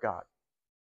the Word of God?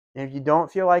 And if you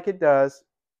don't feel like it does,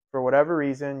 for whatever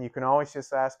reason, you can always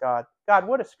just ask God, God,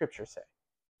 what does Scripture say?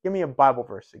 Give me a Bible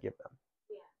verse to give them.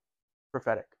 Yeah.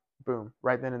 Prophetic. Boom.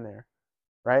 Right then and there.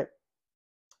 Right?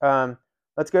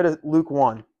 Let's go to Luke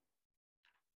 1.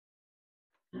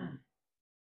 You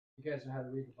guys know how to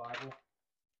read the Bible?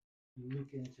 You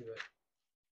look into it.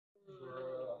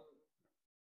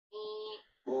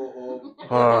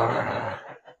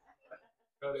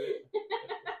 Got it.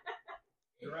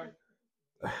 You're right.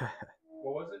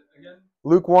 What was it again?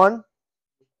 Luke 1,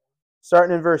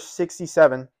 starting in verse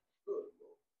 67.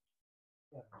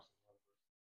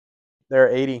 There are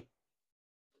 80.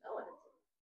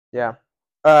 Yeah.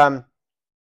 Yeah,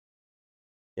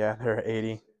 there are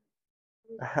 80.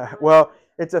 Well,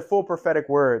 it's a full prophetic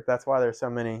word. That's why there's so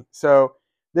many. So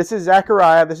this is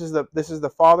Zechariah. This is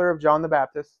the father of John the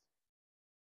Baptist.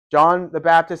 John the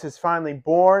Baptist is finally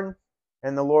born,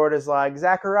 and the Lord is like,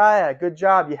 Zechariah, good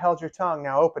job. You held your tongue.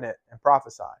 Now open it and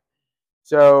prophesy.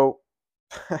 So,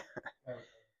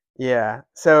 yeah.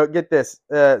 So get this.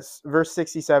 Verse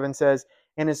 67 says,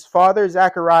 and his father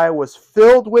Zechariah was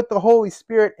filled with the Holy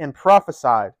Spirit and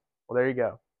prophesied. Well, there you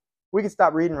go. We could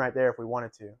stop reading right there if we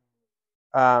wanted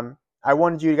to. I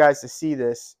wanted you guys to see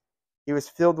this. He was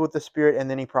filled with the Spirit, and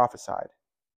then he prophesied.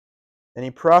 And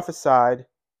he prophesied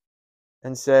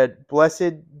and said,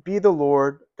 blessed be the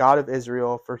Lord, God of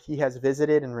Israel, for he has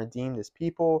visited and redeemed his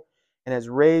people, and has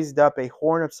raised up a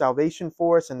horn of salvation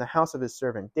for us in the house of his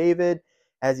servant David,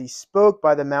 as he spoke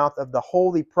by the mouth of the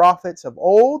holy prophets of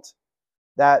old,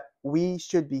 that we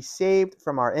should be saved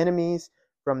from our enemies,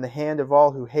 from the hand of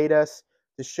all who hate us,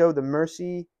 to show the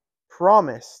mercy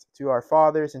promised to our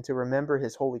fathers, and to remember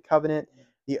his holy covenant,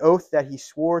 the oath that he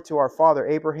swore to our father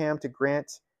Abraham, to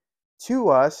grant to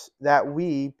us that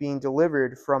we, being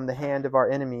delivered from the hand of our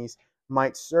enemies,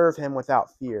 might serve him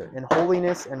without fear, in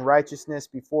holiness and righteousness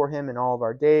before him in all of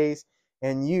our days.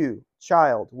 And you,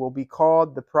 child, will be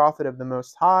called the prophet of the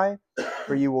Most High,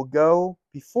 for you will go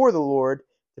before the Lord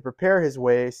to prepare his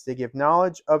ways, to give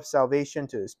knowledge of salvation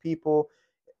to his people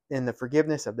in the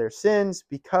forgiveness of their sins,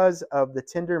 because of the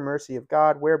tender mercy of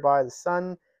God, whereby the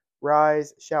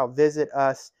sunrise shall visit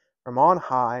us from on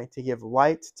high, to give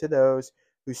light to those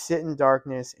who sit in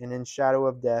darkness and in shadow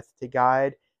of death, to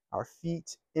guide our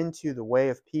feet into the way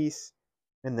of peace.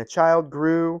 And the child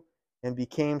grew and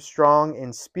became strong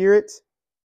in spirit,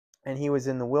 and he was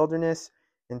in the wilderness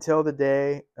until the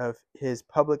day of his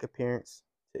public appearance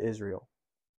to Israel.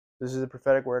 This is a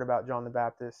prophetic word about John the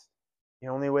Baptist. The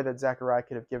only way that Zechariah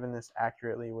could have given this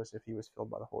accurately was if he was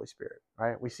filled by the Holy Spirit.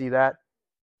 Right? We see that.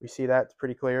 We see that. It's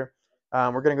pretty clear.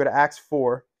 We're going to go to Acts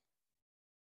 4.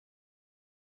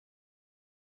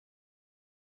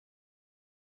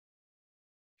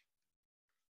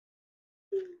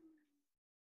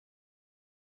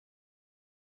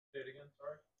 Say it again,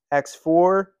 sorry. Acts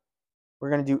 4, we're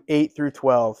going to do 8 through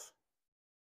 12.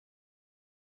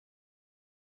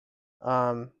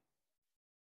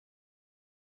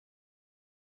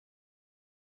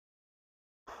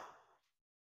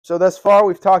 So thus far,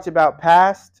 we've talked about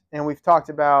past and we've talked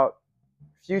about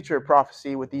future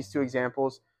prophecy with these two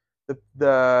examples.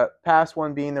 The past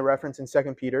one being the reference in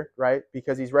 2 Peter, right?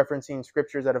 Because he's referencing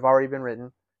scriptures that have already been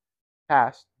written,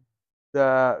 past.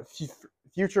 The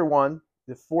future one,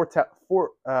 the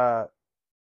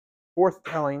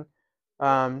foretelling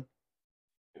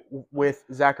with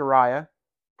Zechariah,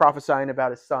 prophesying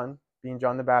about his son, being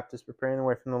John the Baptist, preparing the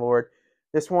way from the Lord.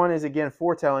 This one is, again,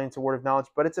 foretelling. It's a word of knowledge,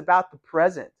 but it's about the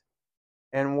present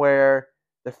and where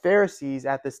the Pharisees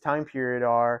at this time period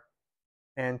are,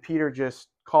 and Peter just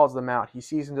calls them out. He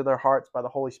sees into their hearts by the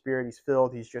Holy Spirit. He's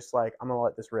filled. He's just like, I'm going to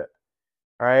let this rip.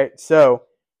 All right, so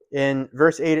in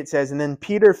verse 8 it says, and then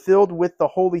Peter, filled with the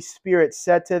Holy Spirit,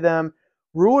 said to them,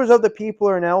 rulers of the people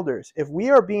and elders, if we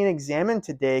are being examined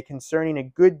today concerning a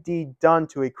good deed done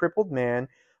to a crippled man,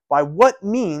 by what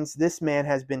means this man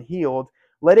has been healed,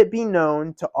 let it be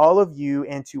known to all of you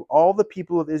and to all the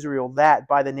people of Israel that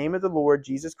by the name of the Lord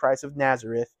Jesus Christ of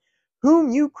Nazareth, whom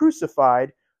you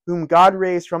crucified, whom God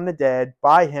raised from the dead,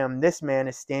 by him this man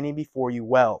is standing before you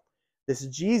well. This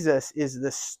Jesus is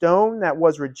the stone that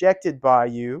was rejected by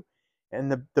you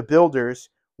and the builders,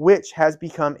 which has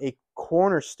become a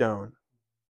cornerstone.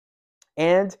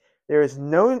 And there is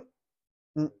no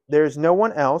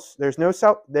one else.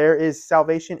 There is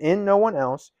salvation in no one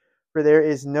else, for there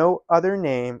is no other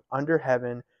name under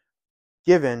heaven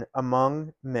given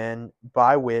among men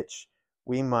by which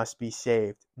we must be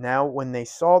saved. Now, when they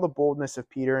saw the boldness of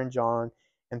Peter and John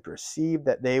and perceived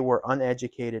that they were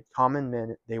uneducated common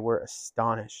men, they were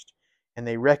astonished, and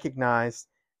they recognized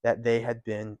that they had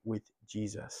been with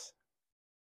Jesus.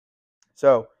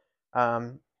 So,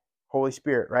 Holy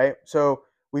Spirit, right? So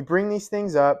we bring these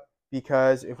things up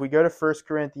because if we go to 1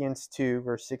 Corinthians 2,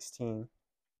 verse 16,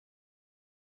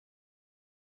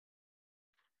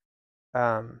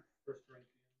 1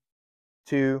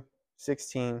 Corinthians.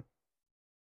 2:16.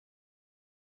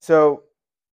 So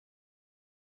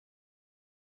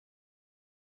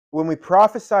when we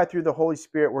prophesy through the Holy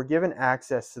Spirit, we're given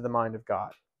access to the mind of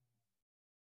God.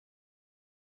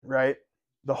 Right?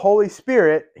 The Holy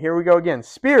Spirit, here we go again.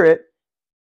 Spirit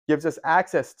gives us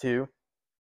access to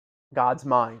God's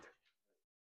mind.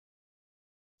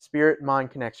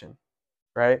 Spirit-mind connection.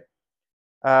 Right?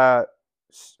 1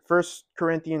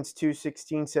 Corinthians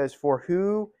 2:16 says, "For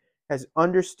who has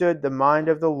understood the mind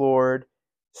of the Lord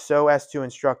so as to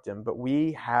instruct him? But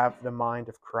we have the mind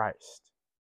of Christ."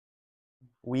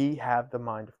 We have the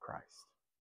mind of Christ.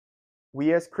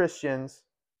 We as Christians,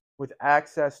 with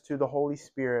access to the Holy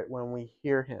Spirit when we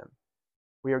hear him,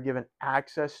 we are given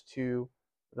access to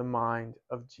the mind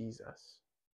of Jesus.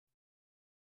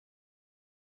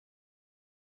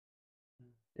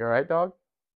 You all right, dog?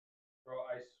 Bro,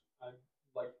 I'm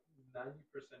like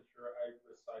 90% sure I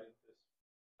recited this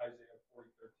Isaiah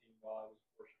 40:13 while I was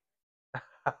worshiping.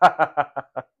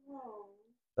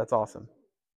 That's awesome.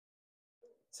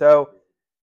 So,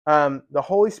 the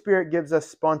Holy Spirit gives us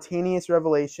spontaneous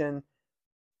revelation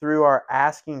through our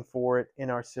asking for it in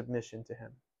our submission to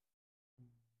him.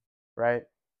 Right?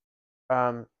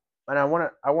 And I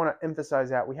want to emphasize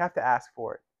that we have to ask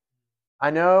for it. I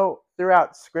know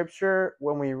throughout Scripture,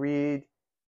 when we read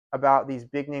about these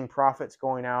big name prophets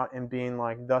going out and being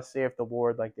like, "Thus saith the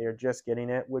Lord," like they are just getting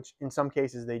it, which in some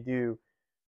cases they do,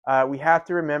 we have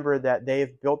to remember that they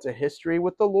have built a history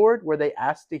with the Lord where they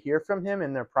ask to hear from him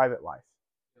in their private life.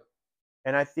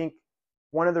 And I think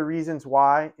one of the reasons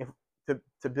why,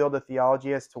 to build a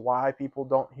theology as to why people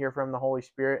don't hear from the Holy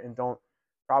Spirit and don't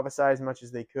prophesy as much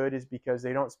as they could, is because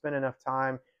they don't spend enough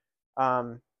time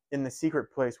in the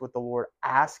secret place with the Lord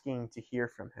asking to hear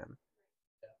from him.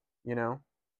 You know?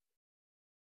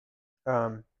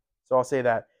 So I'll say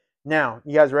that. Now,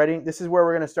 you guys ready? This is where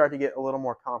we're going to start to get a little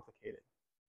more complicated,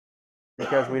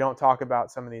 because we don't talk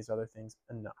about some of these other things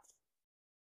enough.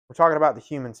 We're talking about the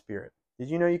human spirit. Did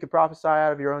you know you could prophesy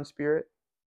out of your own spirit?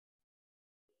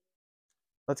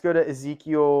 Let's go to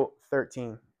Ezekiel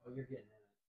 13. Oh, you're getting it.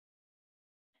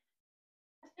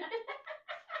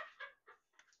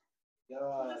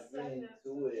 God, get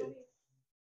into it.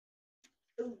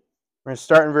 We're going to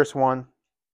start in verse 1.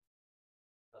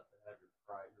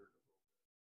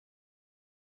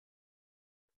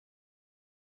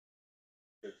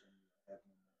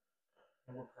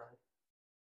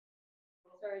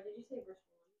 Sorry, did you say verse 1?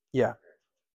 Yeah.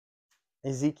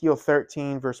 Ezekiel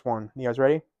 13, verse 1. You guys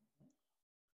ready?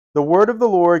 "The word of the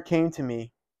Lord came to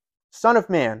me, Son of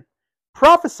man,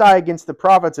 prophesy against the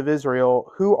prophets of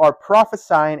Israel who are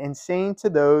prophesying and saying to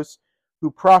those who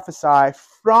prophesy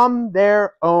from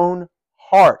their own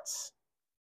hearts,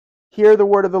 hear the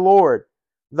word of the Lord.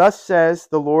 Thus says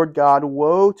the Lord God,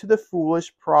 woe to the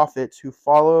foolish prophets who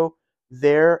follow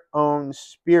their own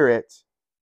spirit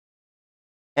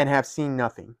and have seen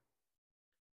nothing.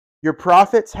 Your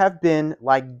prophets have been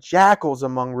like jackals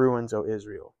among ruins, O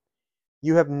Israel.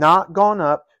 You have not gone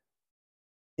up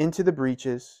into the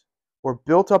breaches, or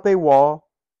built up a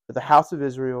wall for the house of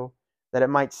Israel, that it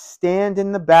might stand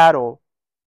in battle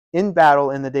in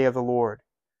the day of the Lord.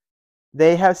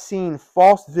 They have seen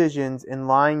false visions and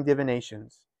lying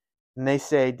divinations, and they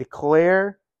say,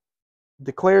 declares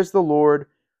the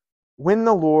Lord, when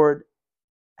the Lord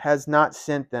has not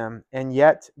sent them, and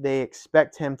yet they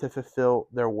expect him to fulfill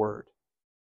their word."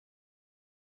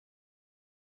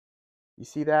 You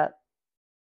see that?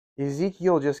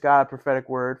 Ezekiel just got a prophetic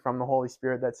word from the Holy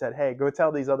Spirit that said, hey, go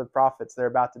tell these other prophets they're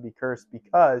about to be cursed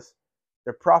because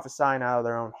they're prophesying out of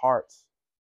their own hearts.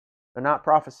 They're not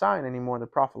prophesying anymore, they're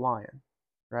prophesying,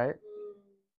 right?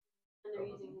 And they're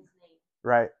using his name.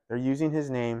 Right. They're using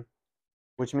his name,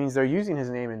 which means they're using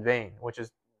his name in vain, which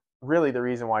is really the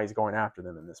reason why he's going after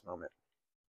them in this moment.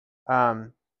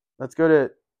 Let's go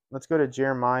to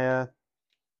Jeremiah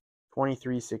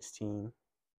 23:16.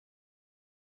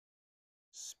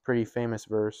 It's a pretty famous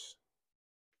verse.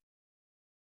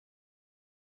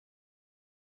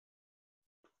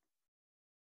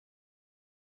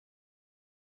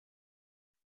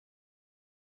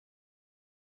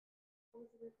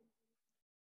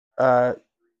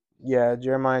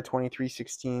 Jeremiah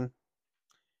 23:16.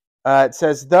 It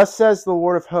says, "Thus says the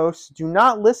Lord of hosts, do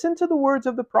not listen to the words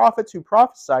of the prophets who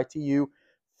prophesy to you,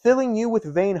 filling you with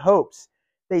vain hopes.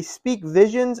 They speak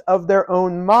visions of their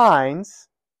own minds."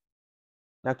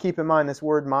 Now keep in mind, this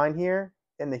word mind here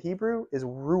in the Hebrew is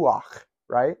ruach,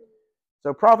 right?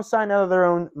 So prophesying out of their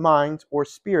own minds or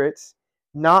spirits,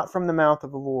 not from the mouth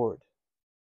of the Lord.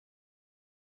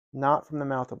 Not from the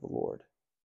mouth of the Lord.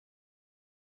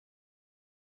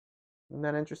 Isn't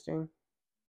that interesting?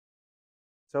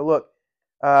 So look,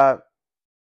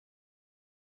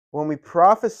 when we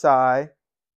prophesy,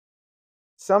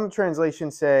 some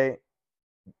translations say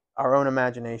our own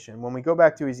imagination. When we go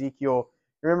back to Ezekiel,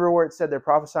 remember where it said they're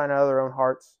prophesying out of their own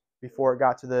hearts before it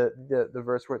got to the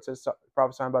verse where it says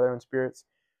prophesying by their own spirits?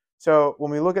 So when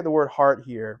we look at the word heart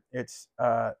here, it's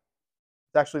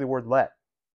actually the word let,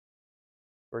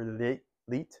 or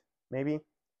leet, maybe.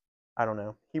 I don't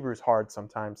know. Hebrew's hard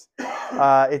sometimes.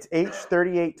 It's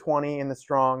H3820 in the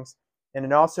Strongs, and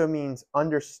it also means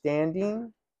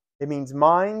understanding. It means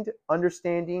mind,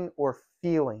 understanding, or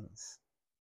feelings.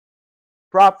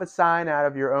 Prophesying out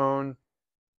of your own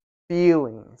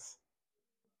feelings.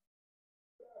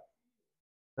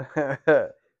 Does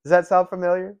that sound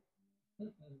familiar?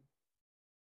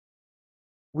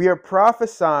 We are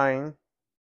prophesying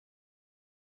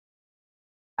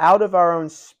out of our own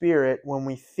spirit when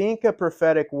we think a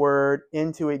prophetic word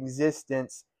into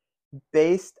existence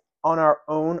based on our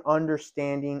own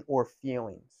understanding or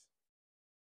feelings.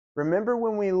 Remember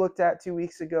when we looked at 2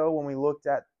 weeks ago, when we looked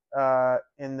at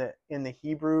in the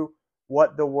Hebrew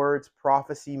what the words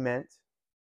prophecy meant?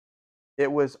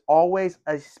 It was always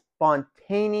a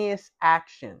spontaneous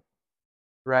action,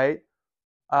 right?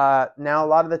 Now a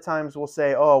lot of the times we'll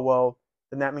say, oh, well,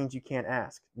 then that means you can't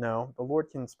ask. No, the Lord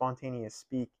can spontaneously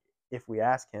speak if we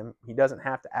ask him. He doesn't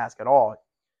have to ask at all.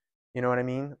 You know what I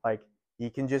mean? Like, he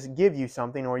can just give you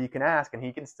something, or you can ask and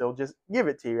he can still just give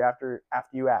it to you after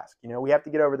you ask. You know, we have to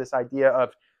get over this idea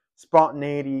of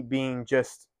spontaneity being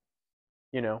just,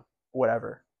 you know,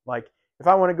 whatever. Like, if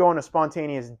I want to go on a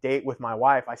spontaneous date with my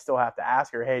wife, I still have to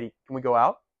ask her, hey, can we go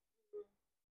out?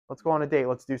 Let's go on a date.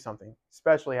 Let's do something.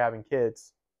 Especially having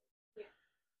kids.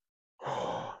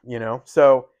 You know,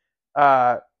 so,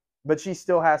 but she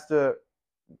still has to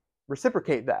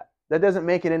reciprocate that. That doesn't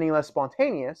make it any less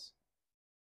spontaneous.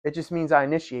 It just means I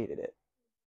initiated it.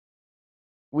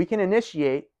 We can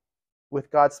initiate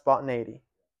with God's spontaneity.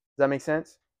 Does that make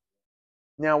sense?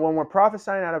 Now, when we're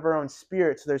prophesying out of our own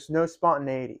spirits, there's no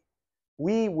spontaneity.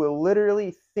 We will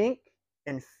literally think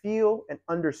and feel and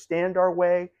understand our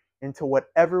way into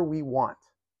whatever we want.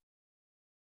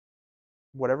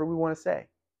 Whatever we want to say.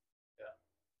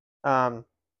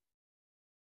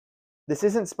 This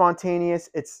isn't spontaneous,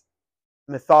 it's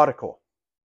methodical.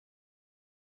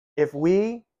 If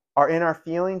we are in our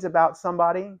feelings about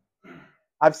somebody,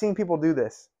 I've seen people do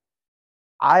this.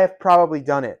 I have probably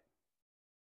done it.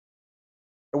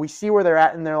 We see where they're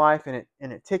at in their life, and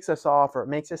it ticks us off, or it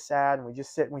makes us sad, and we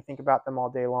just sit and we think about them all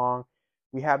day long.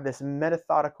 We have this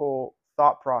methodical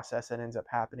thought process that ends up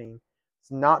happening.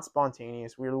 It's not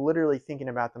spontaneous. We're literally thinking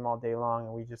about them all day long,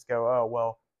 and we just go, oh,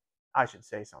 well, I should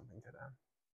say something to them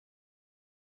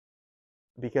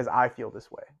because I feel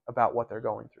this way about what they're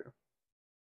going through.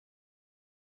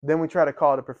 Then we try to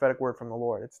call it a prophetic word from the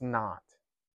Lord. It's not.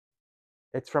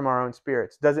 It's from our own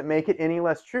spirits. Does it make it any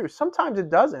less true? Sometimes it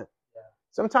doesn't.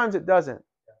 Sometimes it doesn't.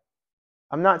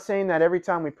 I'm not saying that every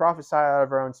time we prophesy out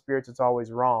of our own spirits, it's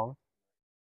always wrong.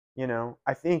 You know,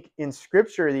 I think in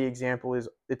Scripture, the example is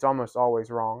it's almost always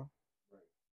wrong.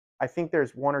 I think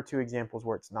there's one or two examples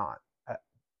where it's not.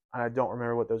 And I don't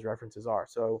remember what those references are.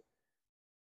 So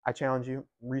I challenge you,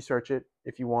 research it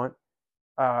if you want.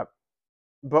 But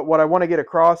what I want to get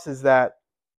across is that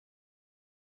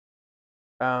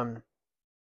when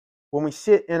we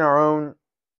sit in our own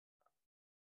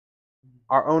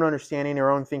understanding,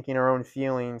 our own thinking, our own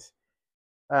feelings,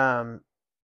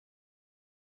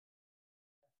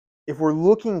 if we're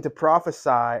looking to prophesy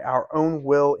our own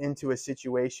will into a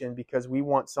situation because we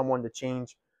want someone to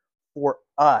change for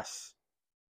us,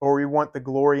 or we want the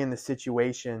glory in the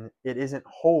situation, it isn't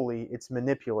holy, it's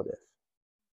manipulative.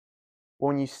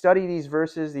 When you study these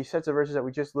verses, these sets of verses that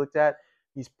we just looked at,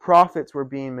 these prophets were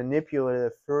being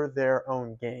manipulative for their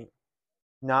own gain,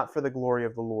 not for the glory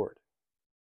of the Lord.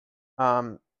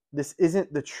 This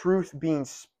isn't the truth being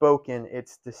spoken,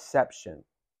 it's deception.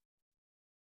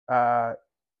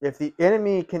 If the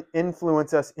enemy can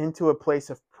influence us into a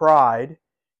place of pride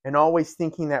and always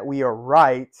thinking that we are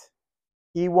right,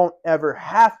 he won't ever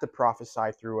have to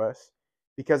prophesy through us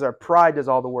because our pride does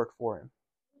all the work for him.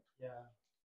 Yeah.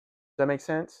 Does that make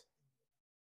sense?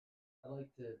 I'd like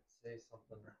to say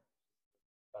something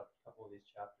about a couple of these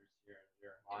chapters here in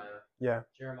Jeremiah. Yeah.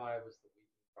 Jeremiah was the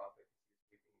weeping prophet.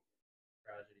 He was weeping the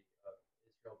tragedy of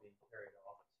Israel being carried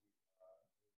off to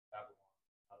Babylon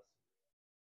out of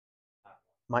Syria.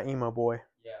 My emo boy.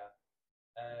 Yeah.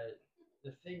 The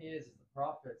the thing is the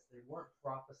prophets, they weren't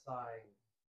prophesying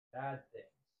bad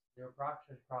things. They were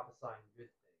prophesying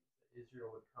good things, that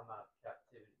Israel would come out of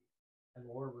captivity. And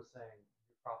the Lord was saying,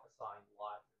 you're prophesying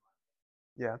lies in my name.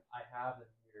 Yeah. I have them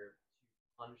here to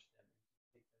punish them and to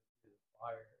take them through the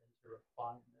fire and to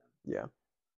refine them. Yeah.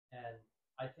 And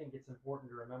I think it's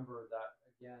important to remember that,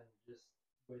 again, just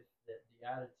with the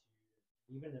attitude,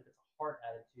 even if it's a heart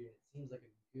attitude, it seems like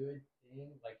a good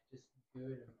thing, like just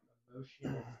good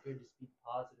emotion. It's good to speak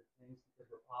positive things because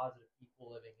we're positive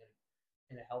people living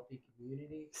in a healthy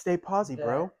community. Stay posy,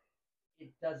 bro.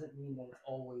 It doesn't mean that it's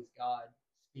always God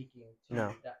speaking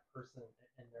to that person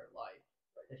in their life.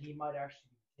 That He might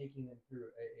actually be taking them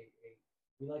through a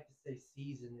we like to say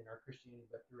season in our Christianity,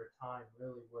 but through a time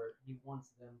really where He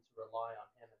wants them to rely on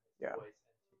Him and His voice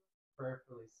and to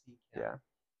prayerfully seek Him. Yeah.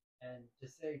 And to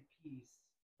say peace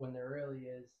when there really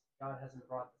is, God hasn't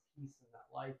brought the peace in that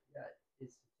life yet,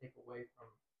 is to take away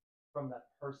from that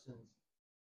person's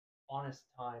honest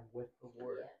time with the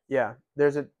Lord. Yeah,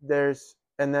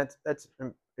 and that's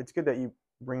it's good that you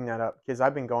bring that up, because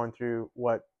I've been going through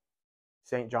what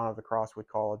St. John of the Cross would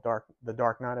call the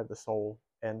dark night of the soul,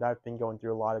 and I've been going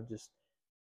through a lot of just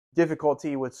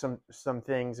difficulty with some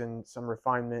things and some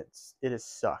refinements. It has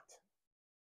sucked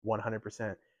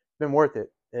 100%. Been worth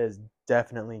it. It has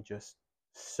definitely just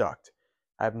sucked.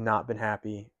 I have not been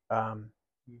happy,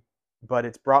 but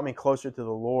it's brought me closer to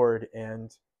the Lord.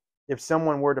 And if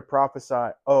someone were to prophesy,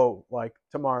 oh, like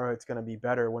tomorrow it's going to be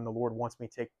better, when the Lord wants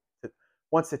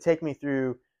to take me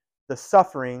through the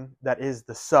suffering that is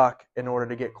the suck in order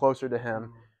to get closer to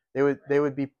Him, they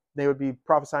would be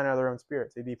prophesying out of their own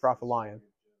spirits. They'd be prophesying.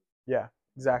 Yeah,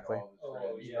 exactly.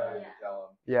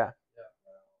 Yeah.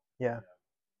 Yeah.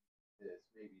 This,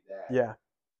 maybe that. Yeah.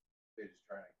 They're just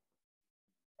trying to.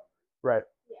 Right.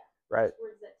 Yeah. Right.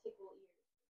 Words that tickle ears.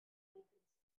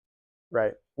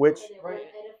 Right. Which. And it won't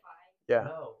edify. Yeah.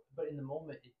 No, but in the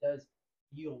moment it does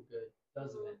feel good,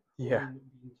 doesn't it? Yeah.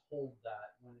 Being told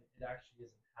that when it actually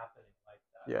isn't happening like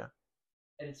that. Yeah.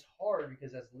 And it's hard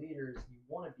because as leaders, you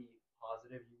want to be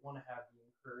positive, you want to have the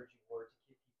encouraging words to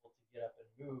get people to get up and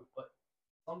move, but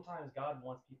sometimes God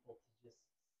wants people to just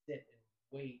sit and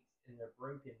wait in their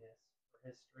brokenness for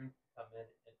His strength to come in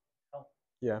and help.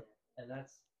 Yeah. And I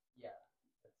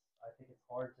think it's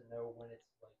hard to know when it's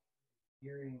like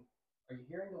are you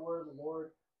hearing the word of the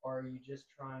Lord, or are you just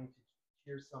trying to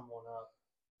cheer someone up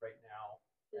right now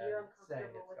and You're saying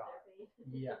uncomfortable it's with God? their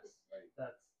faith. Yes,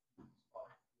 that's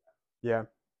Yeah.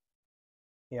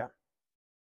 Yeah.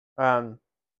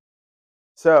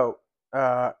 So,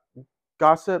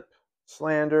 gossip,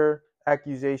 slander,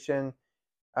 accusation,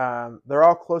 they're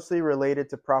all closely related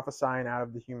to prophesying out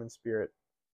of the human spirit.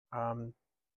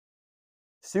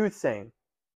 Soothsaying,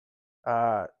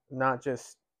 not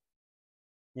just,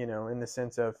 in the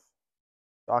sense of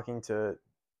talking to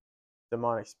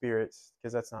demonic spirits,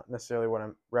 because that's not necessarily what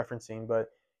I'm referencing, but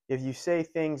if you say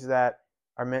things that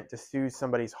are meant to soothe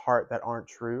somebody's heart that aren't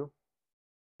true,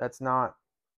 that's not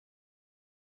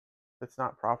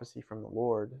prophecy from the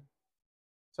Lord.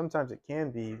 Sometimes it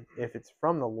can be if it's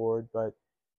from the Lord, but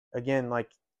again, like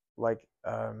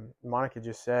Monica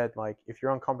just said, like if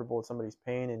you're uncomfortable with somebody's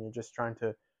pain and you're just trying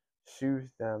to soothe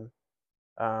them,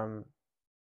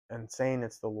 and saying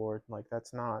it's the Lord, like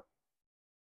that's not.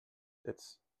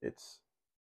 It's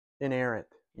inerrant,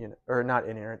 or not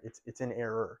inerrant. It's in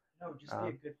error. No, just be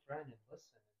a good friend and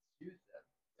listen and soothe them.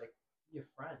 Like, be a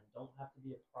friend. Don't have to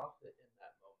be a prophet in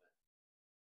that moment.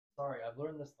 Sorry, I've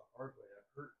learned this the hard way. I've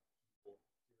hurt people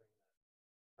doing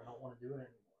that. I don't want to do it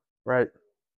anymore. Right.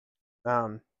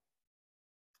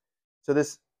 So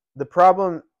the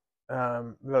problem,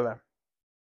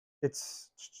 it's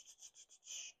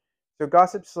so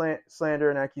gossip, slander,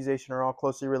 and accusation are all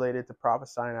closely related to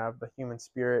prophesying out of the human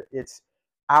spirit. It's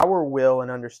our will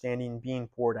and understanding being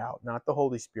poured out, not the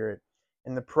Holy Spirit.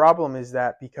 And the problem is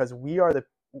that because we are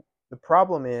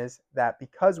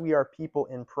people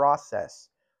in process,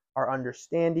 our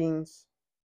understandings,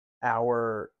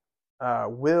 our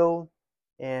will,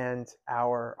 and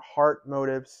our heart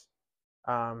motives,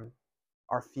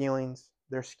 our feelings,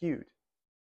 they're skewed.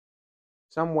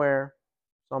 Somewhere,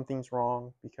 something's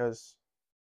wrong because,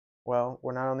 well,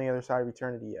 we're not on the other side of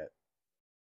eternity yet.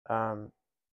 And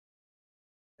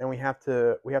we have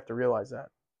to realize that.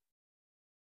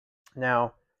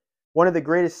 Now, one of the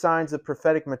greatest signs of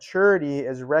prophetic maturity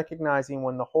is recognizing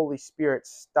when the Holy Spirit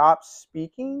stops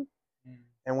speaking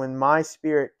and when my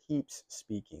spirit keeps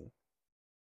speaking.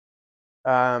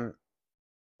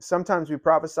 Sometimes we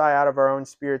prophesy out of our own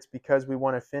spirits because we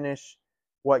want to finish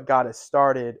what God has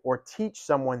started or teach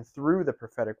someone through the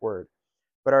prophetic word.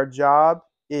 But our job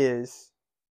is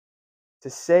to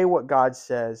say what God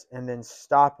says and then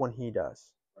stop when he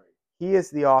does. Right. He is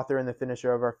the author and the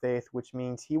finisher of our faith, which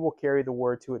means he will carry the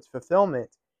word to its fulfillment.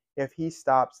 If he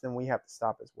stops, then we have to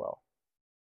stop as well.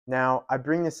 Now, I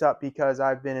bring this up because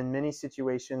I've been in many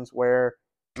situations where,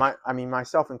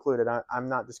 myself included, I'm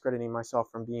not discrediting myself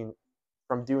from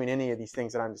doing any of these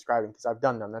things that I'm describing, because I've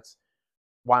done them. That's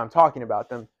why I'm talking about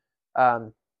them.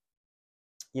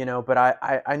 But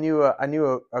I knew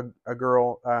a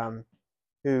girl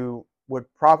who would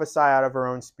prophesy out of her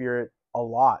own spirit a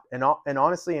lot, and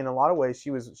honestly, in a lot of ways,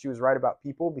 she was right about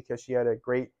people, because she had a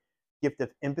great gift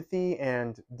of empathy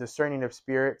and discerning of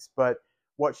spirits. But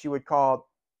what she would call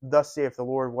 "Thus saith the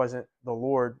Lord" wasn't the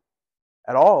Lord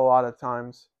at all a lot of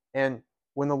times. And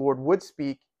when the Lord would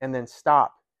speak and then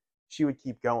stop, she would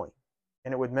keep going,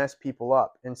 and it would mess people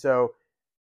up. And so,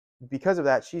 because of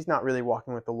that, she's not really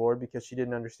walking with the Lord, because she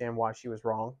didn't understand why she was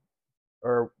wrong,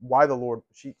 or why the Lord,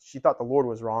 she thought the Lord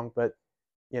was wrong. But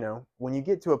when you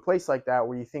get to a place like that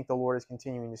where you think the Lord is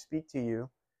continuing to speak to you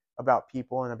about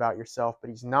people and about yourself, but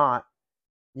he's not,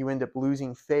 you end up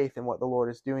losing faith in what the Lord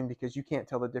is doing, because you can't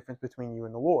tell the difference between you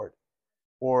and the Lord,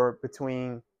 or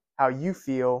between how you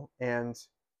feel and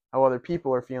how other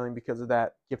people are feeling, because of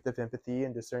that gift of empathy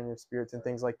and discerning of spirits and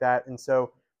things like that. And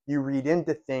so you read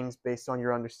into things based on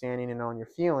your understanding and on your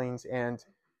feelings, and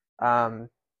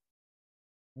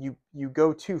you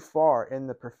go too far in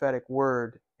the prophetic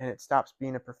word, and it stops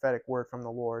being a prophetic word from the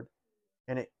Lord,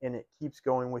 and it keeps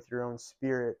going with your own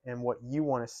spirit and what you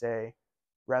want to say,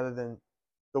 rather than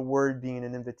the word being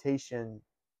an invitation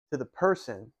to the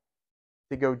person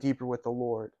to go deeper with the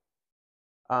Lord.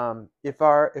 If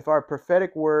our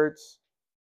prophetic words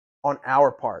on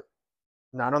our part,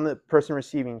 not on the person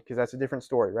receiving, because that's a different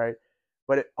story, right?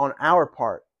 But on our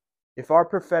part, if our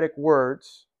prophetic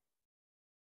words,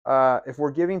 if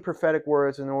we're giving prophetic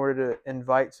words in order to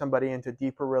invite somebody into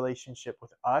deeper relationship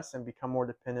with us and become more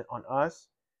dependent on us,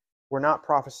 we're not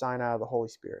prophesying out of the Holy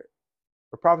Spirit.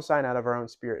 We're prophesying out of our own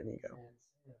spirit and ego.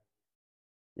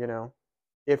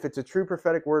 If it's a true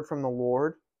prophetic word from the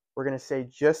Lord, we're going to say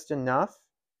just enough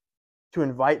to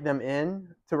invite them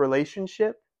in to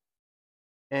relationship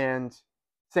and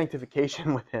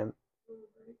sanctification with him,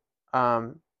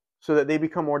 so that they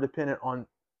become more dependent on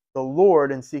the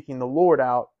Lord and seeking the Lord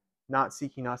out, not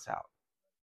seeking us out.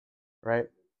 Right?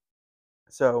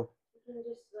 So you can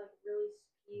just really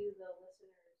skew the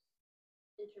listener's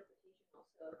interpretation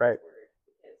also of right. the word,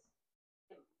 because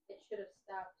it should have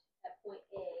stopped at point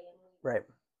A, and we right.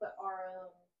 put our own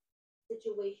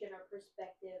situation or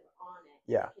perspective on it.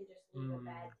 Yeah. It can just leave a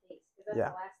bad taste, because that's Yeah.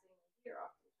 the last thing we hear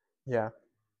oftentimes. Yeah.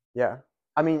 Yeah.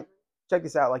 I mean, check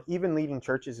this out. Like, even leading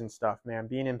churches and stuff, man,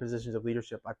 being in positions of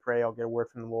leadership, I pray, I'll get a word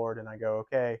from the Lord, and I go,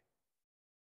 okay,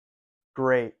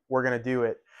 great, we're going to do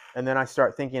it. And then I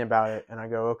start thinking about it, and I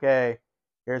go, okay,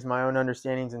 here's my own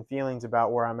understandings and feelings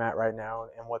about where I'm at right now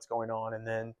and what's going on. And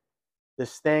then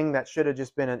this thing that should have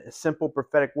just been a simple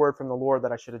prophetic word from the Lord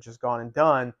that I should have just gone and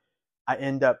done, I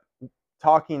end up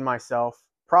talking myself,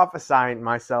 prophesying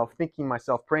myself, thinking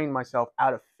myself, praying myself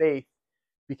out of faith,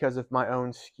 because of my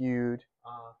own skewed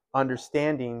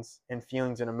understandings and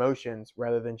feelings and emotions,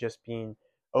 rather than just being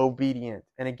obedient.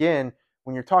 And again,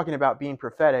 when you're talking about being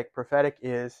prophetic, prophetic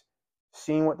is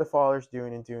seeing what the Father's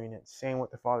doing and doing it, saying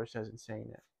what the Father says and saying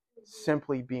it,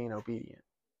 simply being obedient.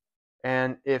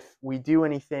 And if we do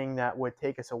anything that would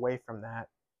take us away from that,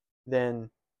 then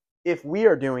if we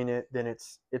are doing it, then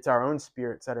it's our own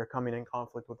spirits that are coming in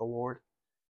conflict with the Lord.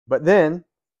 But then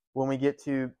when we get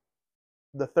to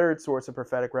the third source of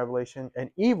prophetic revelation,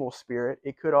 an evil spirit,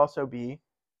 it could also be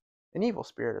an evil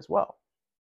spirit as well.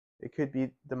 It could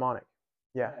be demonic.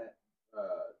 Yeah.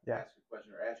 Ask a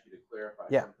question, or ask you to clarify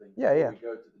something before we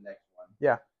go to the next one.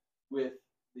 Yeah. With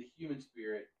the human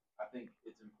spirit, I think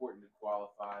it's important to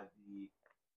qualify the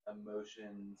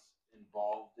emotions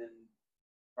involved in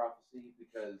prophecy,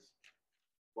 because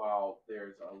while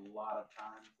there's a lot of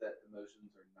times that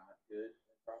emotions are not good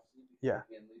in prophecy, because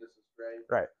they can lead us astray.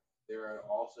 Right. There are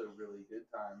also really good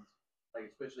times,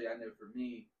 like especially I know for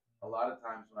me, a lot of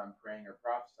times when I'm praying or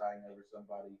prophesying over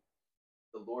somebody,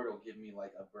 the Lord will give me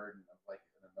like a burden of like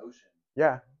an emotion.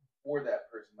 Yeah. For that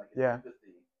person, like an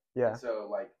empathy. Yeah. And so,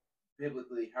 like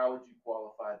biblically, how would you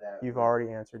qualify that? You've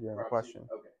already answered your own question.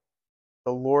 Okay.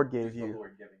 The Lord gave Just you. the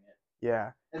Lord giving it.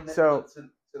 Yeah. And then, so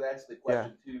that's the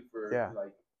question too for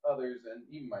like others and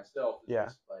even myself. Is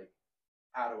just like,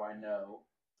 how do I know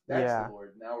that's the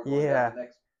Lord? Now we're going down to the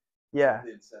next.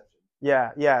 The inception.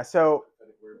 Yeah. So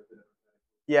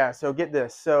So get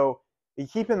this. So you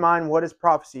keep in mind, what is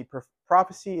prophecy?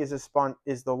 Prophecy is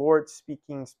is the Lord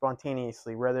speaking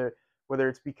spontaneously, whether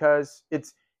it's because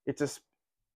it's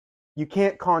You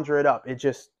can't conjure it up.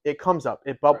 It comes up.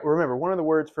 Right. Remember, one of the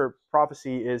words for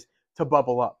prophecy is to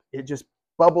bubble up. It just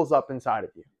bubbles up inside of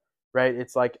you, right?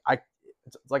 It's like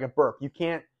it's like a burp. You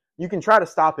can try to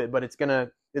stop it, but it's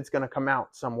gonna come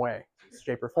out some way,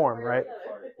 shape or form, right?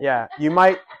 Yeah, you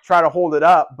might try to hold it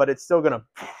up, but it's still gonna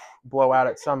blow out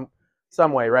at some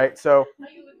way, right? So,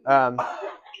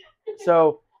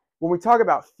 so when we talk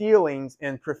about feelings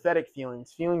and prophetic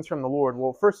feelings from the Lord,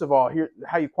 well, first of all, here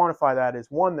how you quantify that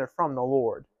is one, they're from the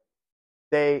Lord.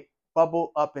 They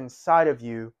bubble up inside of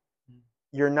you.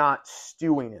 You're not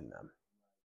stewing in them,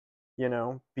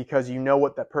 because you know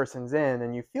what that person's in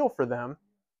and you feel for them.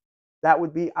 I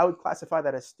would classify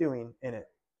that as stewing in it,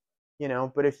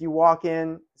 But if you walk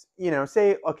in,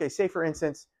 say for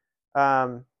instance,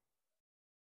 we'll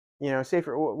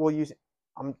use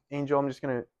Angel. I'm just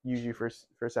gonna use you for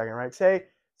a second, right? Say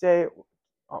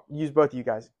I'll use both of you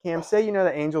guys. Cam, say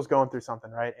that Angel's going through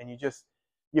something, right? And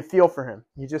you feel for him.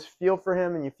 You just feel for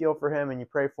him, and you feel for him, and you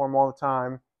pray for him all the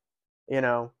time. You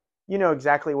know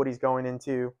exactly what he's going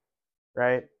into,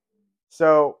 right?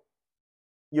 So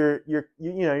you're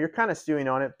kind of stewing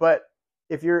on it, but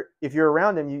if you're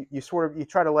around him, you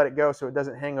try to let it go so it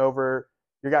doesn't hang over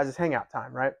your guys' hangout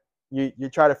time, right? You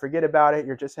try to forget about it.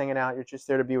 You're just hanging out. You're just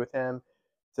there to be with him,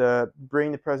 to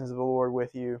bring the presence of the Lord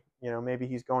with you. Maybe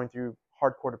he's going through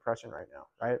hardcore depression right now,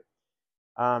 right?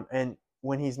 And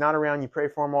when he's not around, you pray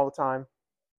for him all the time.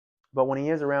 But when he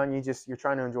is around, you're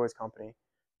trying to enjoy his company.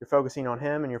 You're focusing on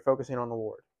him and you're focusing on the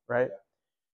Lord, right? Yeah.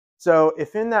 So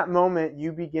if in that moment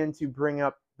you begin to bring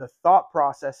up the thought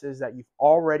processes that you've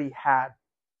already had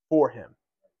for him,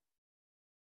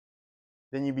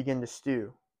 then you begin to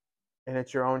stew, and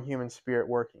it's your own human spirit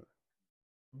working.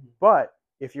 But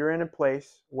if you're in a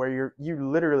place where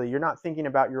you're not thinking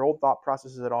about your old thought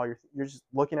processes at all, you're just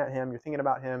looking at him, you're thinking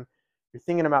about him, you're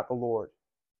thinking about the Lord.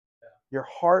 Yeah. Your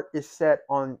heart is set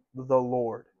on the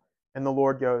Lord, and the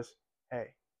Lord goes,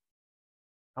 hey,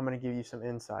 I'm going to give you some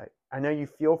insight. I know you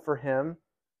feel for him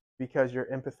because you're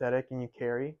empathetic and you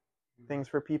carry things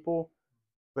for people,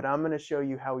 but I'm going to show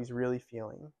you how he's really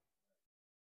feeling.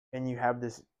 And you have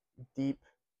this deep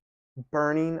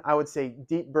burning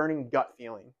gut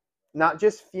feeling. Not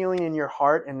just feeling in your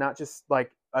heart and not just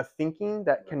like a thinking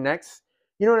that connects.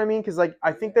 You know what I mean? Because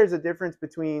I think there's a difference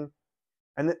between,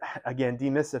 and again,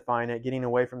 demystifying it, getting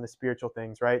away from the spiritual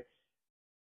things, right?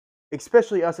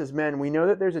 Especially us as men, we know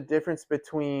that there's a difference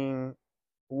between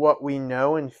what we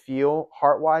know and feel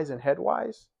heart-wise and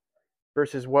head-wise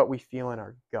versus what we feel in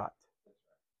our gut.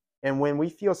 And when we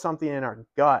feel something in our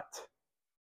gut,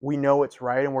 we know it's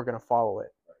right and we're going to follow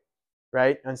it,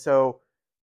 right? And so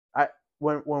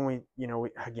when we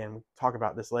again, talk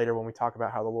about this later when we talk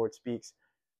about how the Lord speaks.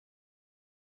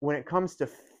 When it comes to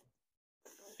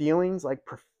feelings, like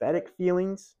prophetic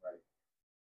feelings,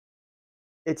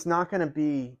 it's not going to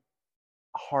be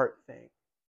a heart thing,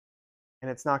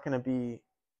 and it's not going to be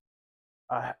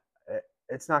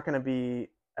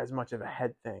as much of a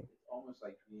head thing. It's almost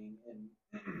like being in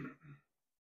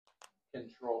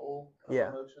control of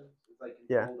emotions. It's like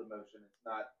controlled emotion. It's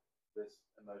not this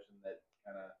emotion that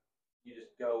kind of you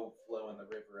just go flow in the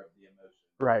river of the emotion.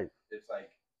 Right. It's like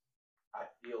I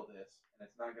feel this, and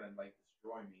it's not gonna like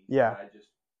destroy me. Yeah. I just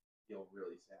feel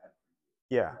really sad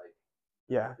for you.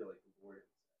 Yeah. I feel like the Lord.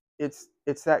 It's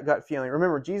that gut feeling.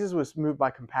 Remember, Jesus was moved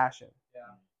by compassion. Yeah.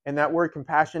 And that word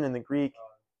compassion in the Greek,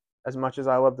 as much as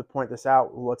I love to point this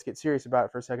out, let's get serious about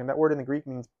it for a second. That word in the Greek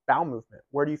means bowel movement.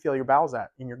 Where do you feel your bowels at?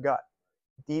 In your gut.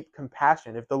 Deep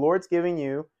compassion. If the Lord's giving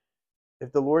you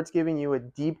a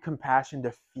deep compassion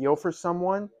to feel for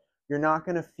someone, you're not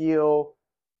going to feel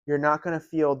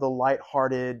the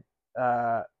lighthearted,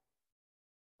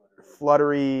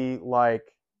 fluttery,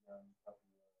 like,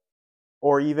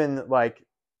 or even like,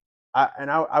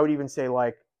 I would even say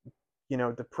like,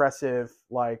 depressive,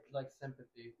 like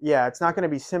sympathy. Yeah, it's not going to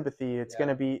be sympathy. It's going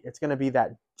to be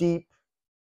that deep,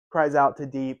 cries out to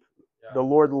deep. Yeah. The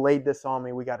Lord laid this on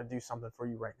me. We got to do something for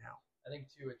you right now. I think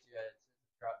too, it's a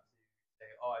trap to say,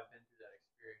 "Oh, I've been through that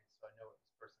experience, so I know what this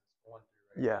person's going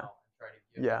through right now," and try to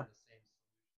give them the same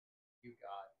solution you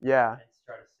got. Yeah. And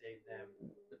try to save them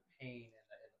the pain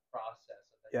and the process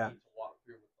of that need to walk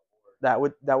through with the Lord.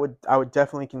 I would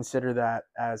definitely consider that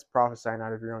as prophesying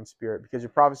out of your own spirit, because you're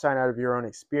prophesying out of your own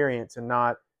experience and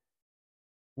not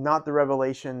the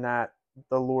revelation that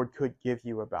the Lord could give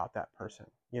you about that person.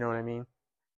 You know what I mean?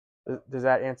 Does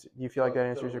that answer? Do you feel like that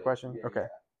answers your question? Yeah, okay.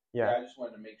 Yeah. I just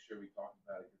wanted to make sure we talked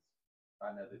about it, because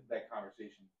I know that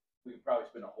conversation, we could probably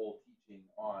spend a whole teaching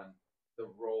on the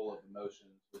role of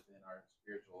emotions within our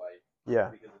spiritual life. Yeah.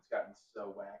 Because it's gotten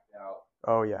so whacked out.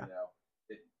 Oh yeah.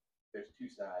 There's two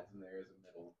sides and there is a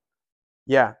middle.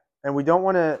 Yeah. and we don't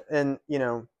want to, and you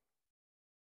know,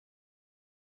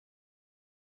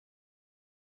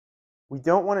 we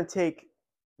don't want to take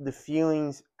the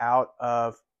feelings out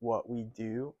of what we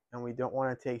do, and we don't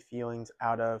want to take feelings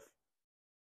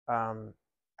um,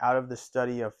 out of the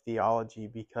study of theology,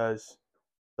 because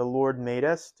the Lord made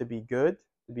us to be good,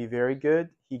 to be very good.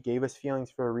 He gave us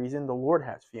feelings for a reason. The Lord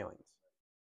has feelings.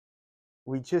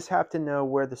 We just have to know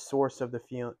where the source of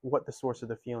the what the source of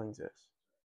the feelings is.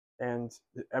 And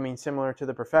I mean, similar to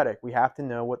the prophetic, we have to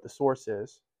know what the source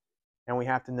is, and we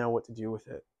have to know what to do with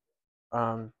it.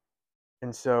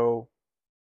 And so,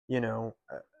 you know,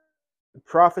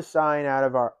 prophesying out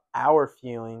of our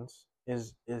feelings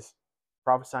is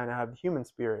prophesying out of the human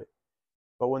spirit.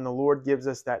 But when the Lord gives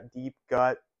us that deep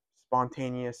gut,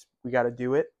 spontaneous, we got to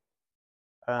do it,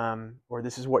 or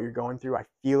this is what you're going through, I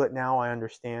feel it now, I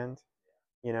understand,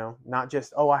 you know, not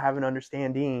just, oh, I have an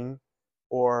understanding,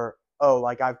 or, oh,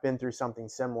 like I've been through something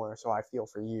similar, so I feel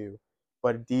for you,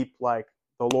 but deep, like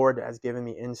the Lord has given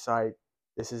me insight,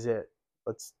 this is it,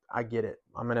 I get it,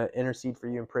 I'm going to intercede for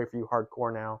you and pray for you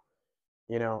hardcore now,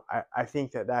 you know. I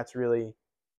think that's really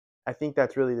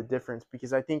the difference,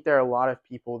 because I think there are a lot of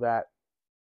people that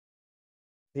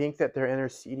think that they're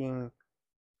interceding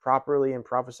properly and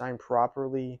prophesying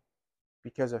properly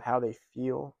because of how they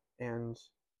feel, and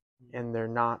they're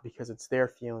not, because it's their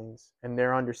feelings and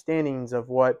their understandings of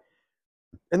what.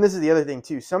 And this is the other thing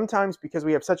too, sometimes because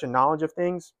we have such a knowledge of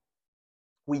things,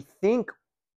 we think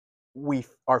we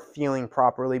are feeling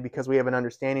properly because we have an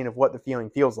understanding of what the feeling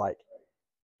feels like,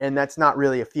 and that's not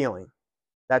really a feeling,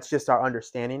 that's just our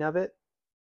understanding of it.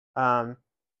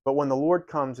 But when the Lord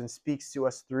comes and speaks to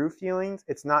us through feelings,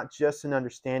 it's not just an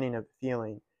understanding of the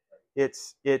feeling.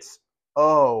 It's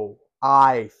oh,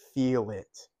 I feel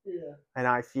it. Yeah. And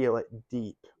I feel it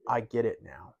deep. I get it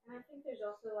now. And I think there's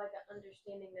also like an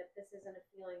understanding that this isn't a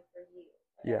feeling for you.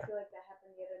 Like, Yeah. I feel like that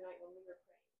happened the other night when we were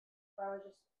praying, where I was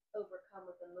just overcome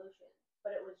with emotion,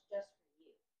 but it was just for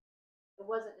you. It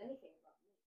wasn't anything about me.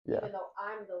 Yeah. Even though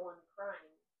I'm the one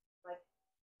crying, like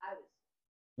I was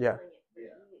Yeah. feeling it for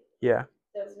you. Yeah.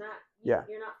 So it's not Yeah.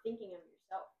 you're not thinking of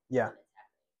yourself Yeah. when it's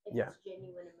happening. It's Yeah.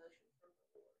 genuine emotion from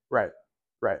the Lord. Right.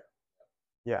 Right.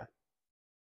 Yeah.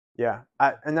 Yeah.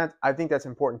 I think that's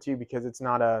important too, because it's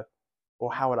not a, well,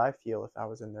 how would I feel if I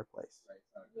was in their place?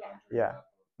 Yeah. Yeah.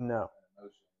 No.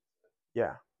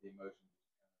 Yeah. The emotion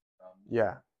comes.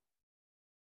 Yeah.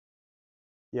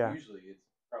 Yeah. Usually it's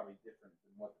probably different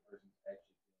than what the person's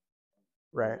actually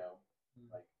feeling. Right. You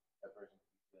know, like that person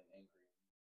could be feeling angry,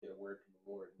 get a word from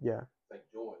the Lord. Yeah. It's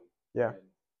like joy. Yeah. And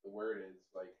the word is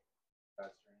like,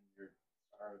 God's turning your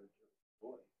sorrow to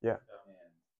joy. Yeah.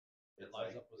 And It it's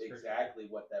lines like up with exactly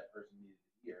what that person needed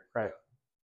to hear. Right.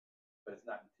 But it's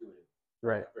not intuitive.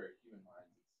 Right. It's very human mind.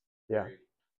 It's Yeah. very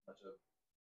much of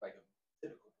like a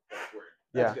typical prophetic word.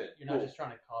 Yeah. That's good. You're not just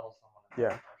trying to coddle someone.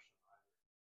 Yeah.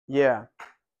 Yeah.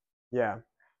 Yeah.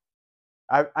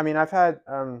 I mean, I've had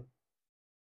I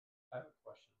have a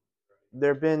question.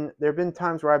 there've been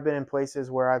times where I've been in places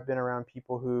where I've been around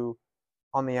people who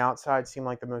on the outside seem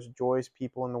like the most joyous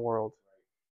people in the world.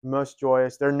 Most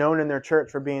joyous. They're known in their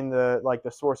church for being the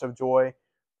source of joy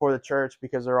for the church,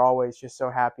 because they're always just so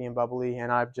happy and bubbly,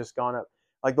 and I've just gone up,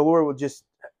 like the Lord will just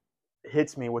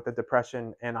hits me with the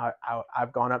depression, and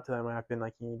I've gone up to them and I've been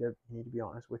like, you need to be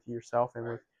honest with yourself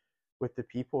and with the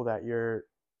people that you're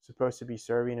supposed to be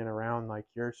serving and around, like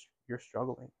you're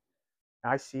struggling.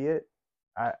 I see it.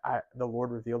 The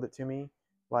Lord revealed it to me.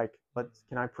 Like,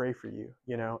 can I pray for you?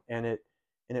 You know, and it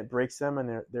breaks them,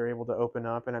 and they're able to open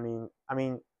up. And I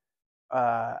mean,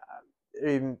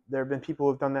 even, there have been people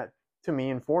who've done that to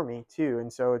me and for me too.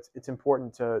 And so it's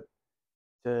important to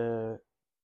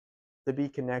be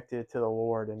connected to the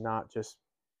Lord and not just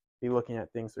be looking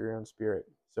at things through your own spirit.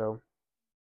 So,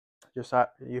 just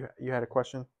you had a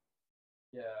question?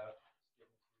 Yeah, skipping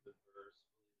through the verse,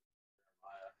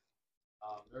 Jeremiah.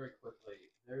 Very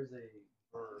quickly, there's a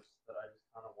verse that I just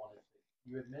kind of wanted to.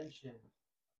 You had mentioned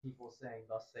people saying,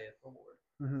 "Thus saith the Lord."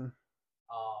 Mm-hmm.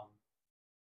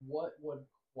 What would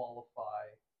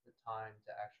qualify the time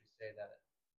to actually say that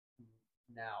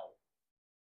now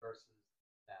versus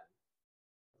then?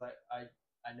 Because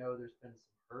I know there's been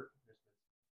some hurt, there's been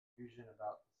some confusion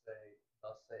about to say,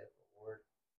 "Thus saith the Lord,"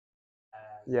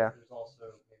 and Yeah. there's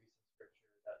also maybe some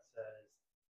scripture that says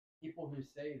people who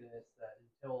say this, that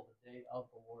until the day of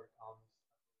the Lord comes,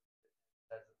 it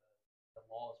says that the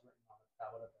law is written on the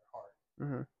tablet of their heart.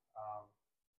 Mm-hmm.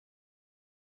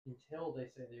 Until they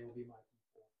say they will be my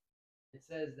people. It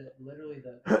says that literally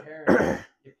the parents,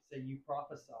 if say you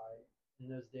prophesy in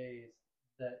those days,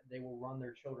 that they will run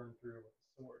their children through with a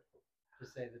sword to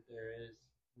say that there is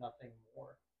nothing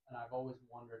more and I've always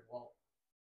wondered, well,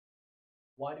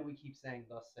 why do we keep saying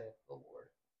 "Thus saith the Lord"?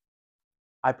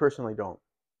 I personally don't.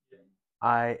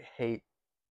 I hate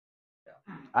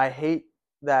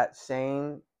that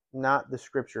saying, not the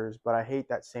scriptures, but I hate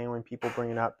that saying when people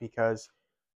bring it up because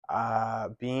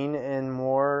being in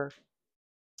more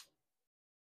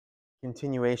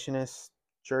continuationist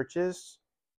churches,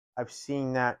 I've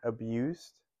seen that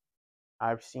abused.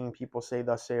 I've seen people say,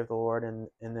 "Thus saith the Lord," and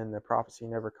then the prophecy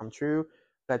never come true.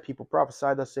 I've had people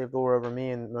prophesy, "Thus saith the Lord" over me,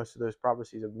 and most of those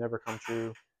prophecies have never come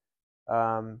true.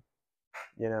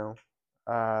 You know,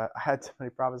 I had somebody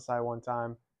prophesy one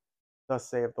time, "Thus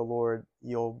saith the Lord,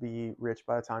 you'll be rich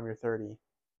by the time you're 30."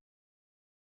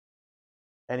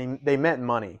 And they meant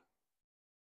money.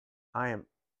 I am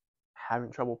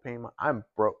having trouble paying I'm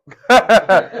broke.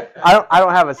 I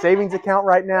don't have a savings account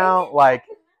right now. Like,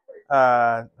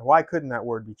 why couldn't that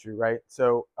word be true, right?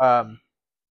 So,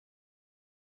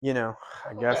 you know,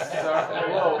 I guess.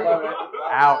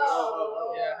 Ouch.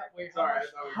 Yeah, wait, Sorry.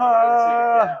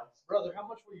 brother, how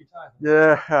much were you tithing?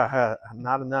 Yeah,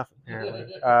 not enough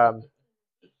apparently.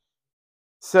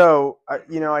 So,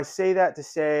 you know, I say that to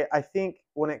say, I think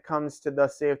when it comes to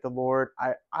 "Thus saith the Lord,"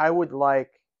 I would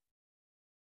like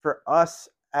for us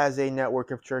as a network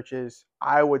of churches,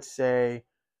 I would say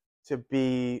to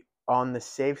be on the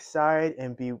safe side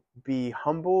and be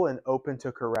humble and open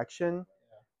to correction,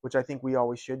 which I think we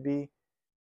always should be.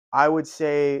 I would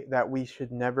say that we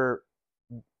should never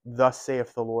 "Thus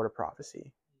saith the Lord" a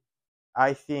prophecy.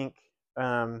 I think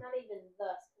Not even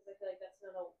thus, because I feel like that's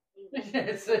not a English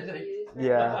It's word a- we use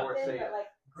Yeah. very often, but like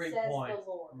Great says point.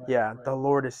 the Lord. yeah, the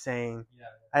Lord is saying. Yeah.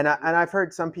 And I've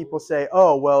heard some people say,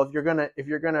 "Oh, well, if you're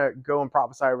gonna go and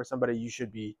prophesy over somebody, you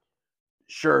should be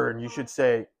sure and you should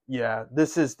say, yeah,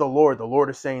 this is the Lord. The Lord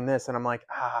is saying this." And I'm like,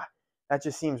 that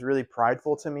just seems really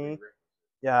prideful to me.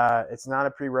 Yeah, it's not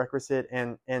a prerequisite.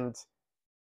 And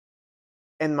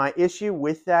my issue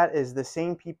with that is the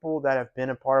same people that have been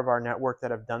a part of our network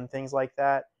that have done things like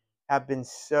that have been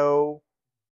so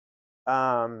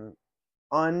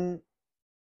unwilling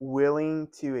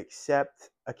to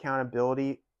accept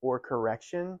accountability or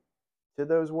correction to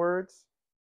those words.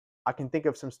 I can think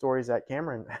of some stories that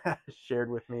Cameron shared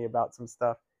with me about some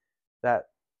stuff that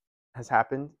has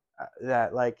happened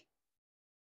that like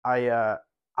I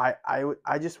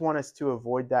just want us to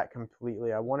avoid that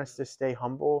completely. I want us to stay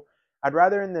humble. I'd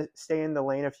rather stay in the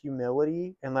lane of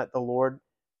humility and let the Lord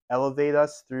elevate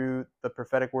us through the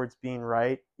prophetic words being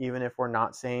right, even if we're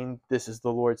not saying this is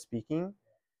the Lord speaking.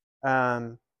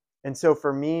 And so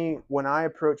for me, when I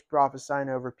approach prophesying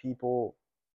over people,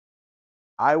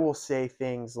 I will say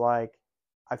things like,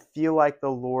 "I feel like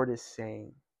the Lord is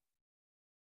saying."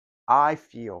 I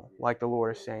feel like the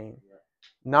Lord is saying.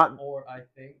 Not Or I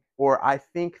think. Or I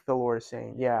think the Lord is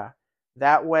saying. Yeah.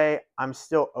 That way I'm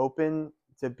still open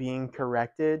to being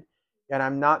corrected, and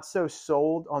I'm not so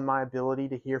sold on my ability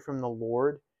to hear from the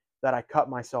Lord that I cut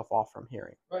myself off from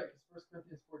hearing. Right, because 1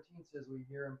 Corinthians 14 says we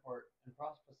hear in part and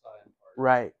prophesy in part.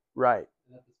 Right.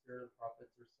 And that the spirit of the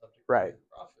prophets are subject Right. to the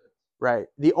prophets. Right.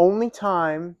 The only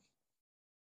time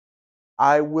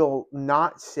I will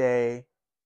not say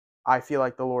 "I feel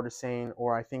like the Lord is saying"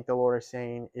 or "I think the Lord is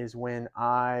saying" is when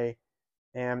I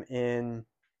am in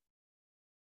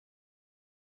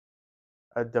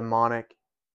a demonic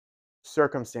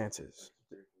circumstances.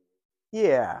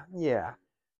 Yeah.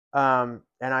 And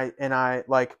I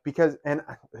like, because, and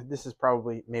this is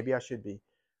probably, maybe I should be.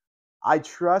 I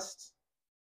trust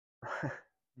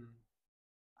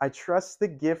I trust the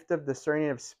gift of discerning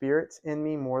of spirits in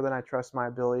me more than I trust my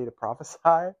ability to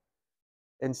prophesy.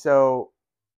 And so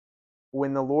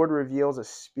when the Lord reveals a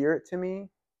spirit to me,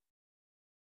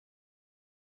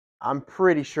 I'm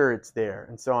pretty sure it's there.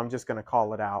 And so I'm just going to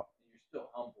call it out. You're still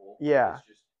humble. Yeah. It's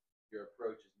just your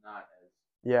approach is not as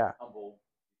Yeah. humble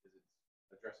because it's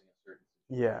addressing a certain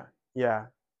situation. Yeah.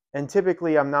 And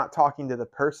typically I'm not talking to the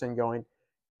person going,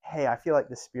 "Hey, I feel like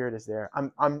the spirit is there."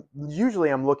 I'm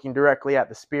usually looking directly at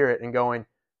the spirit and going,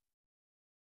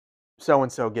 "So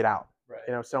and so get out."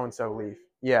 Right. So and so leave.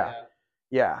 Yeah.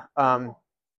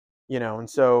 And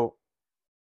so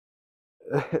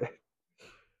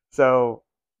so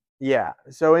yeah.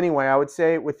 So anyway, I would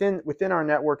say within our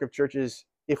network of churches,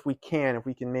 if we can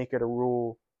make it a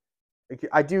rule,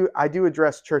 I do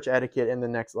address church etiquette in the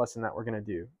next lesson that we're going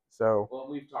to do. So Well,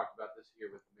 we've talked about this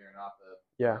here with Maranatha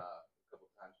Yeah. a couple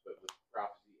of times, but with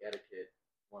prophecy etiquette,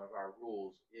 one of our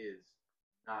rules is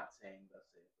not saying "Thus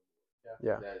saith the Lord."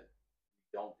 Yeah. That we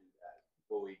don't do that.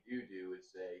 What we do is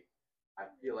say, "I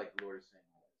feel like the Lord is saying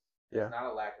this." Yeah. It's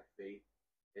not a lack of faith.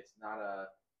 It's not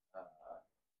a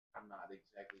I'm not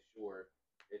exactly sure.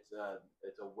 It's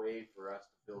a way for us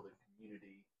to build a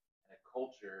community a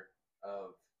culture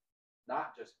of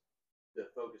not just the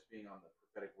focus being on the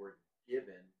prophetic word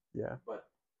given,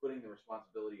 but putting the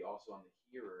responsibility also on the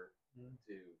hearer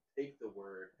to take the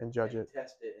word and judge it,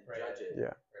 test it, and judge it.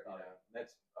 Yeah,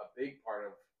 that's a big part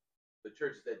of the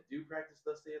churches that do practice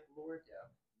 "Thus saith the Lord." Yeah.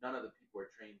 None of the people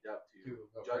are trained up to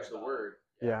go judge the word.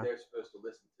 Yeah. They're supposed to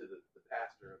listen to the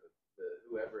pastor or the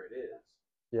whoever it is.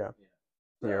 Yeah.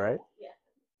 So, you're right. Yeah.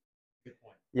 Good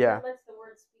point. Yeah. It lets the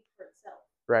word speak for itself.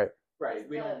 Right. Right.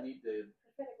 We don't need to.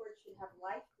 Prophetic word should have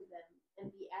life to them and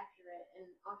be accurate, and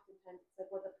oftentimes it's like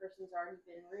what the person's already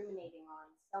been ruminating on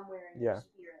somewhere in their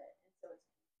spirit, and so it's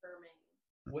confirming.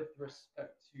 With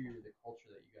respect to the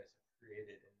culture that you guys have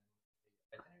created in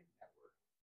the identity network,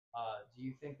 do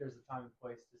you think there's a time and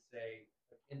place to say,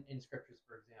 in scriptures,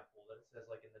 for example, that it says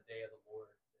like in the day of the Lord,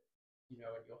 and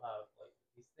you'll have like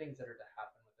these things that are to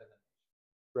happen within the nation,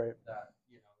 right? That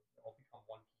they'll become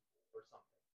one people or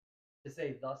something. To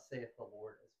say, "Thus saith the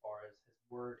Lord," as far as His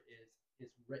word is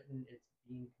written, it's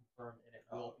being confirmed, and it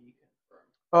will be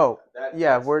confirmed. Oh, that's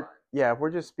we're fine.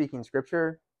 we're just speaking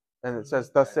scripture, and it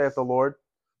says, "Thus saith the Lord."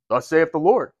 Thus saith the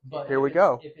Lord. But here we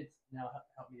go. If it's now,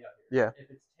 help me out here. Yeah. If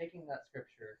it's taking that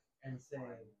scripture and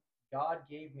saying, "God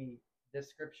gave me this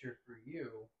scripture for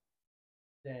you,"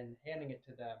 then handing it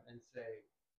to them and say,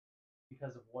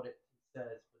 because of what it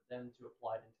says, for them to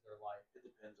apply it into their life. It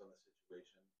depends on the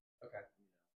situation. Okay.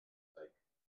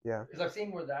 Yeah. Because I've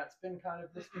seen where that's been kind of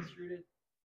misconstrued.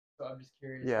 So I'm just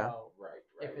curious how. Right.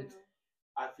 If it's.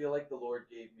 I feel like the Lord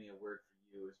gave me a word for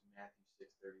you. It's Matthew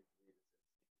 6:33.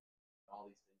 All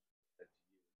these things said to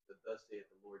you. So thus saith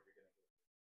the Lord, you're going to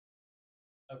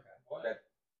get. Okay. What?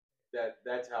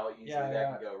 That's how easily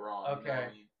that can go wrong.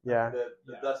 Okay. The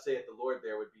thus saith the Lord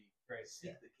there would be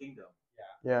seek the kingdom.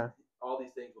 Yeah. All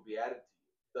these things will be added to you.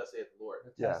 Thus saith the Lord.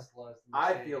 The Teslas, the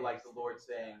I feel like the Lord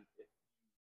saying, if you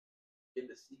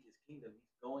begin to seek His kingdom,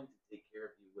 He's going to take care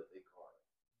of you with a car.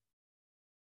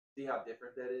 See how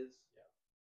different that is? Yeah.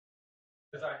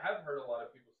 Because I have heard a lot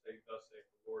of people say, "Thus saith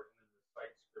the Lord," and then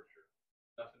recite scripture,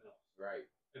 nothing else. Right.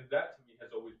 And that to me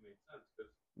has always made sense,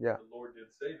 because the Lord did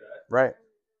say that. Right.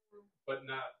 But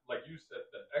not, like you said,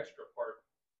 the extra part.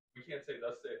 We can't say,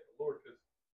 "Thus saith the Lord," because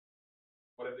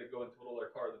what if they go and total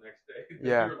their car the next day?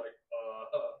 Yeah. You're like,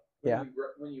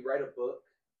 When you write a book,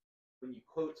 when you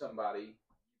quote somebody,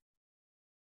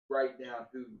 write down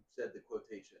who said the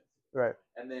quotation. Right.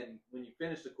 And then when you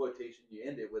finish the quotation, you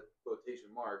end it with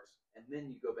quotation marks, and then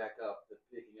you go back up to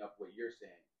picking up what you're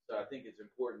saying. So I think it's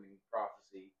important in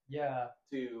prophecy.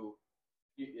 To,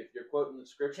 if you're quoting the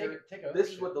scripture, this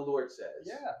is what the Lord says.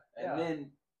 And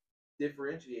then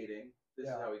differentiating. This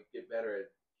is how we get better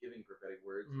at giving prophetic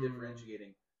words.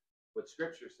 Differentiating what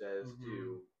scripture says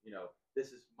to,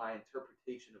 this is my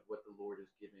interpretation of what the Lord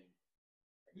is giving.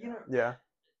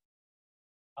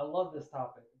 I love this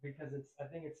topic because I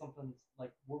think it's something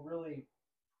like we're really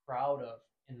proud of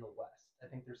in the West. I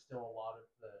think there's still a lot of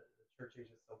the church age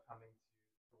is still coming to,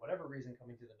 for whatever reason,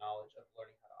 coming to the knowledge of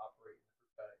learning how to operate in the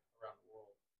prophetic around the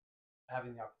world,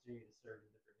 having the opportunity to serve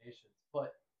in different nations.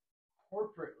 But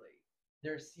corporately,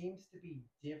 there seems to be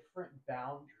different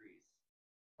boundaries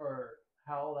for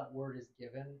how that word is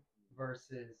given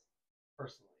versus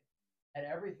personally. And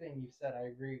everything you've said,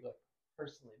 I agree with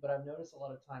personally, but I've noticed a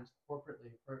lot of times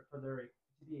corporately, for there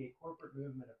to be a corporate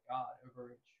movement of God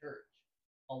over a church,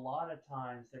 a lot of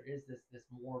times there is this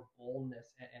more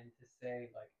boldness and to say,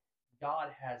 like, God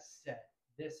has said,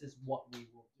 this is what we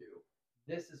will do.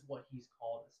 This is what He's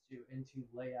called us to, and to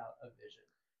lay out a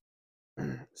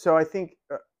vision. So I think.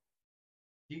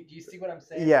 Do you see what I'm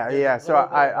saying? Yeah. So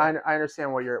I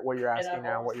understand what you're asking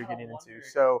now, what you're getting into.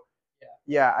 So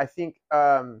I think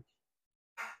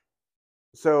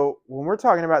so when we're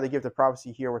talking about the gift of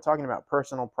prophecy here, we're talking about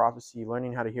personal prophecy,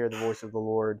 learning how to hear the voice of the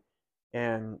Lord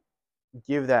and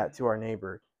give that to our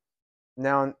neighbor.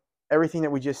 Now, everything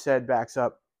that we just said backs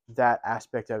up that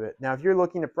aspect of it. Now, if you're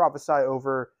looking to prophesy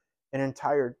over an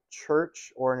entire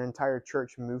church or an entire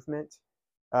church movement,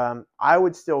 I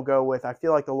would still go with, I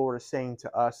feel like the Lord is saying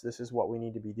to us, this is what we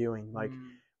need to be doing. Like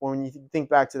when you think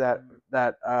back to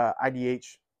that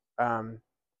IDH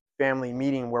family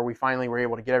meeting where we finally were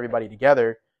able to get everybody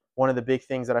together, one of the big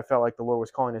things that I felt like the Lord was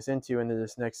calling us into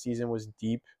this next season was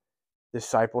deep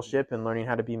discipleship and learning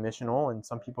how to be missional. And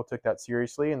some people took that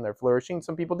seriously and they're flourishing.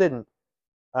 Some people didn't.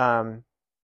 And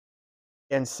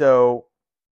so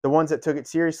the ones that took it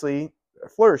seriously are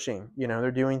flourishing.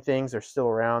 They're doing things. They're still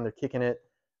around. They're kicking it.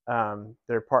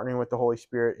 They're partnering with the Holy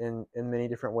Spirit in many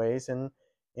different ways.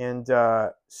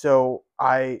 So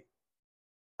I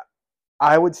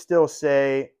would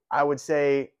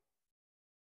say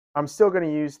I'm still going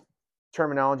to use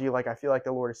terminology like I feel like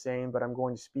the Lord is saying, but I'm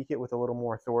going to speak it with a little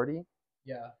more authority.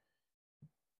 Yeah.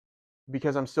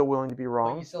 Because I'm still willing to be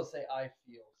wrong. But you still say I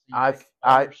feel. So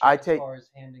I take take, as far as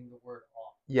handing the word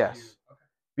off. yes. Okay.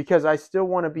 Because I still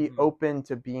want to be open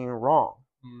to being wrong.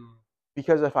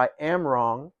 Because if I am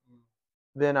wrong,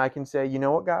 then I can say, you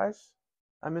know what, guys?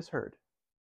 I misheard.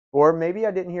 Or maybe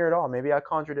I didn't hear it all. Maybe I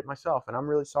conjured it myself, and I'm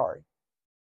really sorry.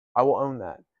 I will own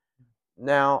that.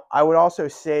 Now, I would also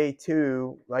say,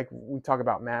 too, like we talk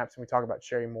about maps and we talk about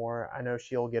Sherry Moore. I know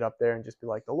she'll get up there and just be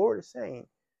like, the Lord is saying.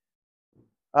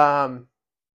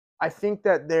 I think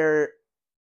that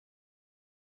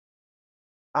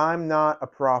I'm not a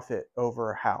prophet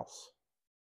over a house.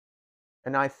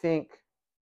 And I think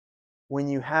when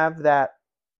you have that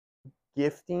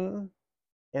gifting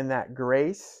and that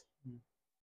grace,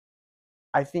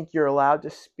 I think you're allowed to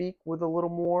speak with a little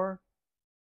more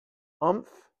oomph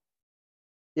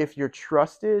if you're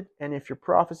trusted and if your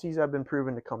prophecies have been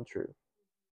proven to come true.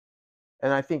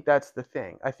 And I think that's the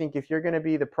thing. I think if you're going to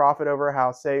be the prophet over a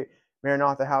house, say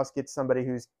Maranatha House gets somebody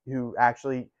who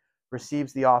actually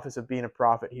receives the office of being a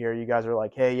prophet here. You guys are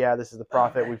like, hey, yeah, this is the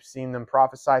prophet. We've seen them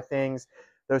prophesy things.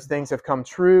 Those things have come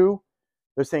true.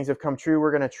 Those things have come true.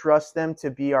 We're going to trust them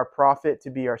to be our prophet, to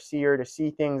be our seer, to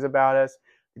see things about us,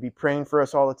 to be praying for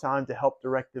us all the time, to help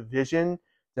direct the vision,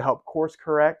 to help course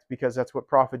correct, because that's what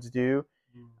prophets do.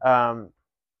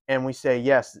 And we say,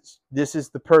 yes, this is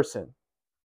the person.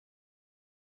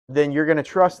 Then you're going to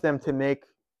trust them to make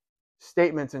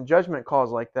statements and judgment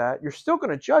calls like that. You're still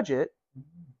going to judge it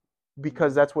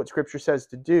because that's what Scripture says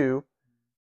to do,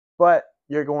 but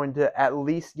you're going to at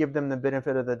least give them the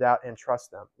benefit of the doubt and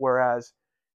trust them. Whereas,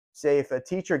 say if a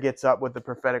teacher gets up with the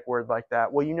prophetic word like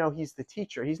that, well, you know he's the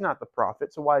teacher. He's not the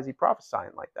prophet, so why is he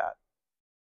prophesying like that?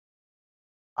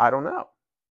 I don't know.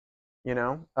 You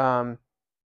know?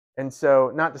 And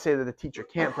so, not to say that the teacher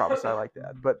can't prophesy like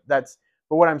that, but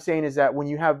what I'm saying is that when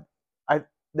you have,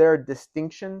 there are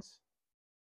distinctions.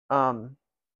 But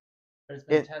it's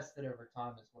been tested over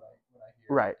time, is what I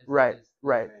hear.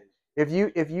 Right.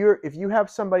 If you have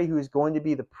somebody who is going to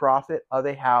be the prophet of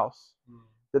a house,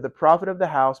 they're the prophet of the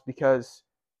house because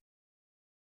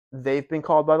they've been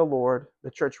called by the Lord.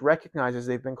 The church recognizes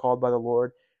they've been called by the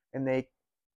Lord, and they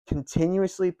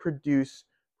continuously produce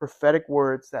prophetic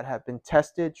words that have been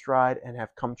tested, tried, and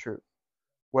have come true,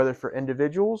 whether for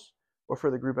individuals or for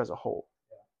the group as a whole.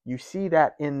 You see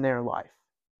that in their life.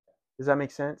 Does that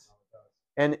make sense?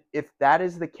 And if that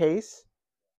is the case,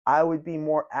 I would be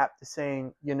more apt to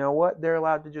saying, you know what? They're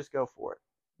allowed to just go for it.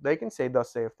 They can say,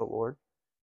 thus saith the Lord.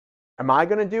 Am I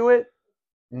going to do it?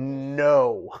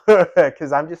 No,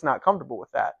 because I'm just not comfortable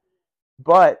with that.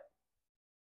 But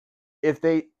if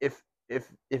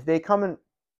they come in,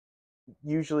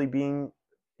 usually being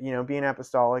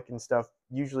apostolic and stuff,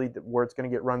 usually the word's going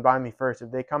to get run by me first.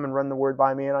 If they come and run the word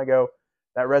by me and I go,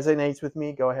 that resonates with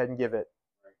me, go ahead and give it.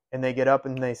 And they get up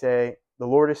and they say, the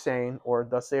Lord is saying, or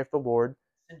thus saith the Lord.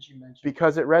 Since you mentioned,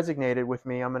 because it resonated with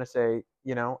me, I'm going to say,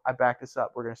 I back this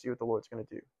up. We're going to see what the Lord's going to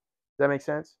do. Does that make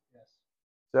sense? Yes.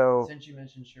 So, since you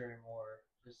mentioned Sherry Moore,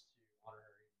 just to honor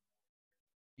her,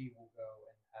 she will go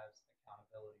and has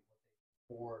accountability with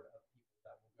a board of people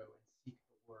that will go and seek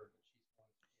the word that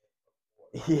she's going to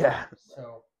give before. Yeah.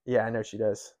 So. Yeah, I know she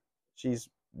does. She's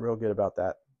real good about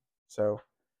that. So.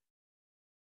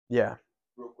 Yeah.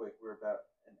 Real quick, we're about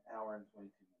an hour and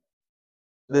 22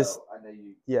 This. minutes. So I know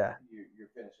you. Yeah. You're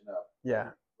finishing up.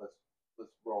 Yeah.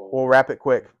 Let's roll. We'll wrap it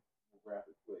quick. Wrap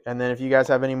it quick. And then if you guys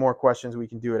have any more questions, we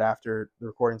can do it after the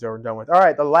recording's over and done with. All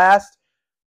right, the last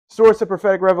source of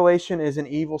prophetic revelation is an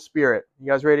evil spirit. You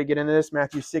guys ready to get into this?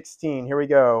 Matthew 16. Here we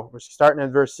go. We're starting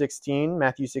at verse 16.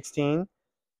 Matthew 16.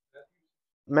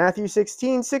 Matthew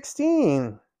 16,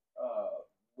 16.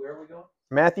 Where are we going?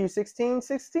 Matthew 16,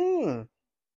 16.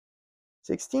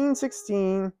 16,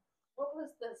 16. What was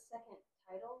the second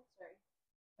title? Sorry.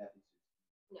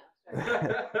 No,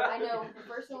 sorry. I know the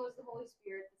first one was the Holy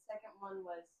Spirit. The second one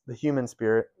was the human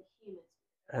spirit. The human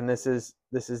spirit. And this is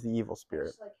the evil spirit.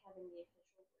 Just like having the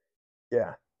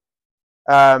official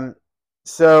word. Yeah.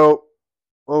 So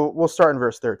we'll start in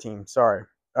verse 13. Sorry.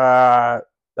 That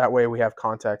way we have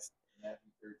context.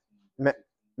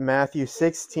 Matthew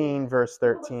 16, verse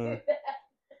 13.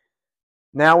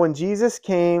 Now when Jesus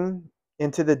came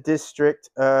into the district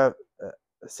of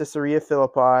Caesarea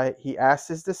Philippi, he asked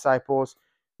his disciples,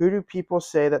 who do people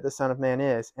say that the Son of Man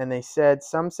is? And they said,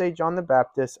 some say John the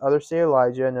Baptist, others say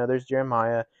Elijah, and others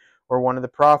Jeremiah, or one of the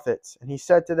prophets. And he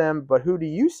said to them, but who do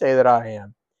you say that I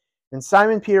am? And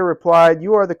Simon Peter replied,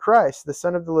 you are the Christ, the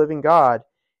Son of the living God.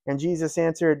 And Jesus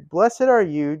answered, blessed are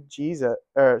you,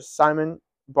 Simon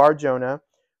Bar-Jonah,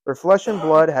 For flesh and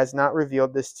blood has not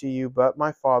revealed this to you, but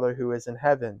my Father who is in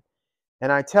heaven.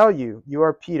 And I tell you, you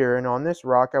are Peter, and on this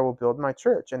rock I will build my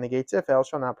church, and the gates of hell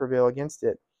shall not prevail against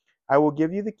it. I will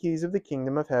give you the keys of the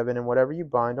kingdom of heaven, and whatever you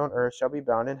bind on earth shall be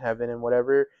bound in heaven, and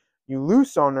whatever you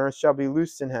loose on earth shall be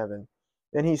loosed in heaven.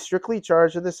 Then he strictly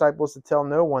charged the disciples to tell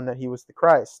no one that he was the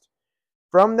Christ.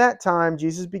 From that time,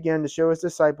 Jesus began to show his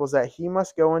disciples that he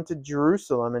must go into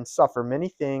Jerusalem and suffer many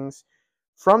things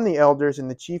from the elders and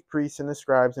the chief priests and the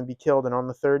scribes, and be killed, and on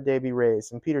the third day be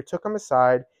raised. And Peter took him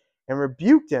aside and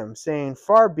rebuked him, saying,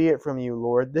 Far be it from you,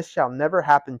 Lord, this shall never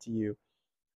happen to you.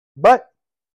 But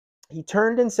he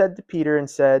turned and said to Peter,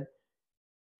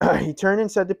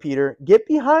 Get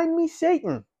behind me,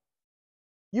 Satan.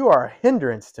 You are a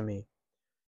hindrance to me,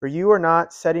 for you are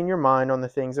not setting your mind on the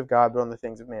things of God, but on the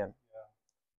things of man.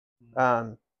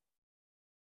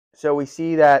 So we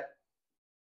see that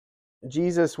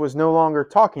Jesus was no longer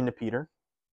talking to Peter.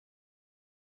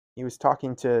 He was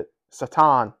talking to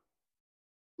Satan.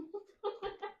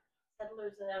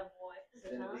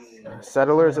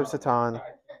 Settlers of Satan.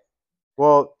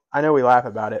 Well, I know we laugh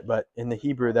about it, but in the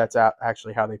Hebrew, that's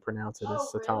actually how they pronounce it,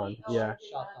 is Satan. Really? Yeah.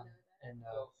 Shatan in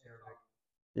Arabic.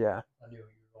 Yeah. I knew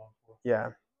what you were going for.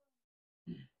 Yeah.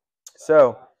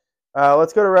 So,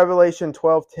 let's go to Revelation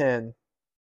 12:10.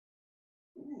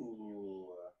 Ooh.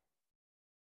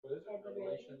 What is that?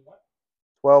 Revelation what?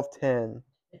 12:10.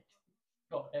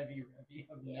 Oh, heavy.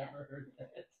 I've never heard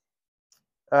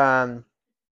that.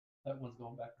 That one's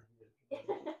going back for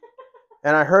me.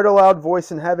 And I heard a loud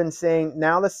voice in heaven saying,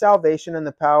 Now the salvation and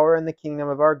the power and the kingdom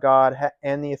of our God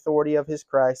and the authority of his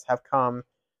Christ have come.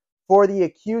 For the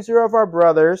accuser of our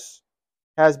brothers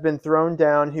has been thrown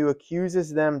down, who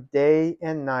accuses them day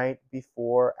and night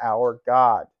before our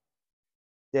God.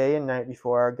 Day and night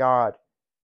before our God.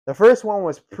 The first one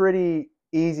was pretty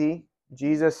easy.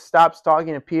 Jesus stops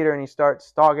talking to Peter and he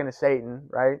starts talking to Satan,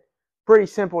 right? Pretty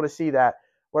simple to see that.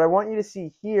 What I want you to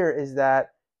see here is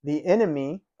that the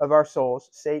enemy of our souls,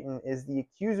 Satan, is the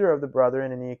accuser of the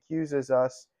brethren, and he accuses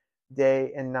us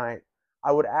day and night.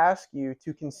 I would ask you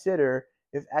to consider,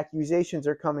 if accusations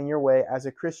are coming your way as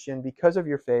a Christian because of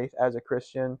your faith as a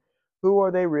Christian, who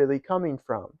are they really coming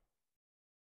from?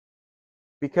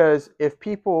 Because if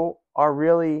people are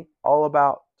really all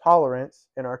about tolerance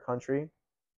in our country,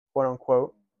 quote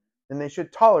unquote, then they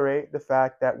should tolerate the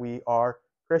fact that we are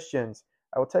Christians.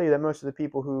 I will tell you that most of the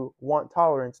people who want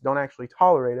tolerance don't actually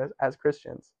tolerate us as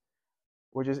Christians,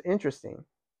 which is interesting,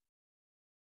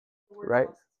 right?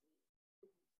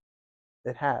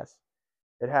 It has.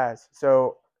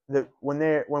 So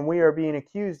when we are being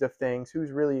accused of things,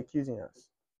 who's really accusing us?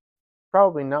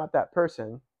 Probably not that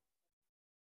person.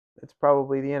 It's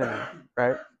probably the enemy,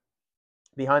 right?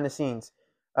 Behind the scenes.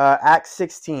 Acts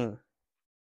 16.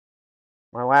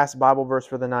 My last Bible verse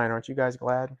for the night. Aren't you guys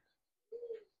glad?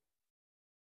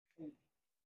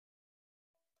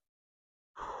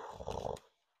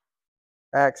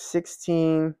 Acts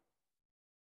 16,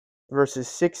 verses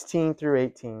 16 through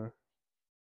 18.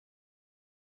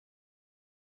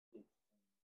 It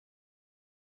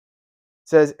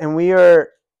says, And we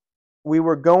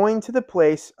were going to the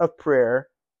place of prayer,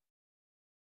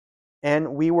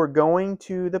 we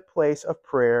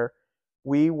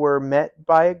were met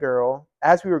by a girl.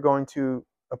 As we were going to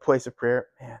a place of prayer,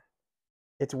 man,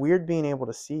 it's weird being able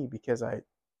to see, because I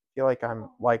feel like I'm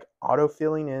like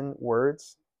auto-filling in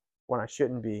words when I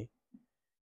shouldn't be.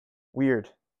 Weird.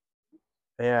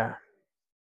 Yeah.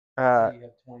 So you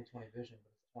have 20/20 vision,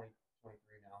 but it's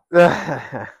 20/23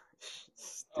 now.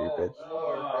 Stupid.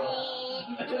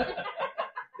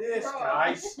 This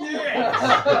guy stinks.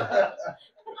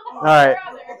 All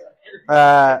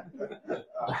right.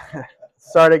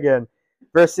 Start again.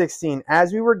 Verse 16.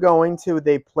 As we were going to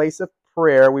the place of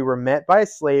prayer, we were met by a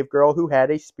slave girl who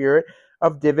had a spirit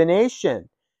of divination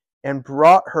and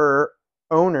brought her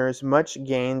owners much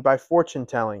gain by fortune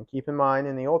telling. Keep in mind,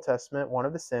 in the Old Testament, one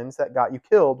of the sins that got you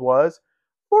killed was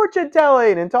fortune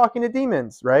telling and talking to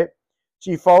demons, right?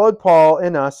 She followed Paul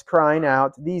and us, crying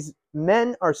out, These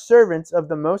men are servants of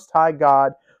the Most High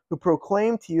God, who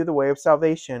proclaim to you the way of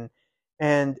salvation.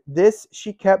 And this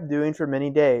she kept doing for many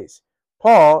days.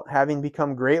 Paul, having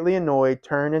become greatly annoyed,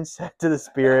 turned and said to the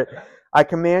spirit, I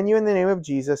command you in the name of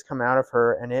Jesus, come out of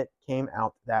her. And it came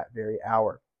out that very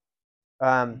hour.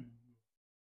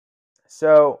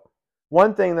 So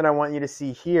one thing that I want you to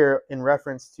see here in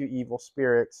reference to evil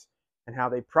spirits and how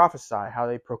they prophesy, how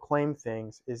they proclaim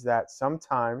things, is that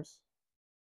sometimes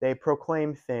they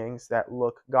proclaim things that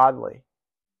look godly.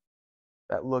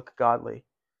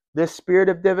 This spirit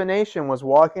of divination was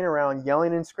walking around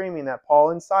yelling and screaming that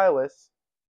Paul and Silas,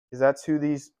 because that's who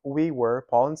we were,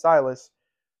 Paul and Silas,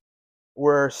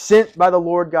 were sent by the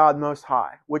Lord God Most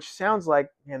High, which sounds like,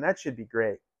 man, that should be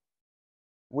great.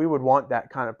 We would want that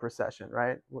kind of procession,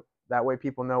 right? That way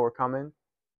people know we're coming.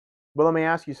 But let me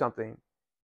ask you something.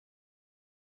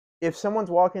 If someone's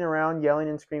walking around yelling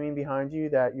and screaming behind you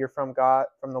that you're from God,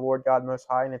 from the Lord God Most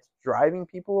High, and it's driving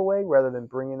people away rather than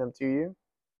bringing them to you,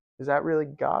 is that really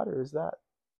God or is that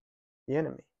the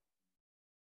enemy?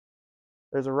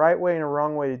 There's a right way and a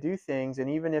wrong way to do things, and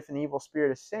even if an evil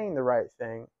spirit is saying the right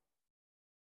thing,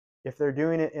 if they're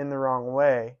doing it in the wrong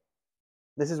way,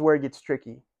 this is where it gets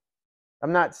tricky.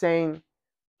 I'm not saying,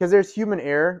 because there's human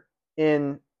error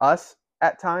in us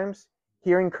at times,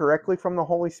 hearing correctly from the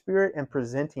Holy Spirit and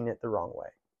presenting it the wrong way.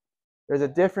 There's a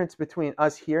difference between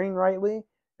us hearing rightly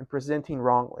and presenting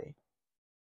wrongly.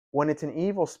 When it's an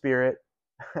evil spirit,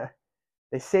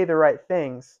 they say the right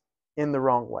things in the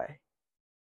wrong way.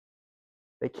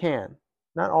 They can,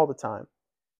 not all the time.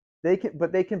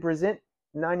 But they can present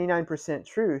 99%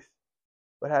 truth,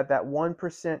 but have that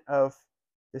 1% of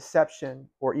deception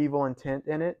or evil intent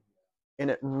in it, and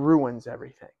it ruins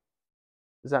everything.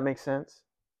 Does that make sense?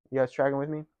 You guys tracking with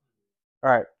me?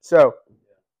 All right, so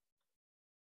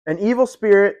an evil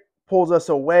spirit pulls us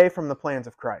away from the plans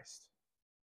of Christ.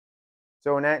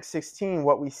 So in Acts 16,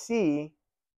 what we see,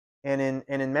 and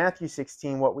in Matthew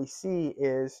 16, what we see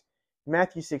is,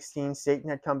 Matthew 16, Satan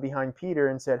had come behind Peter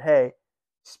and said, hey,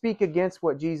 speak against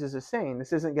what Jesus is saying.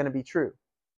 This isn't going to be true.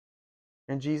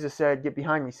 And Jesus said, get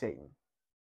behind me, Satan.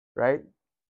 Right?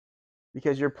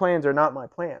 Because your plans are not my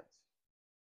plans.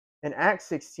 In Acts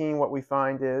 16, what we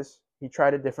find is he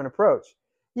tried a different approach.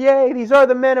 Yay, these are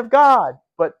the men of God.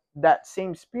 But that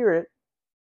same spirit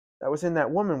that was in that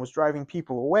woman was driving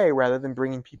people away rather than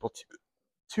bringing people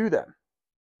to them.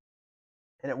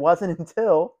 And it wasn't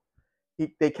until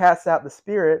they cast out the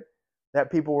spirit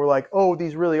that people were like, oh,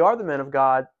 these really are the men of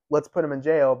God. Let's put them in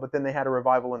jail. But then they had a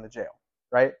revival in the jail,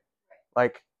 right?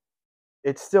 Like,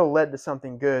 it still led to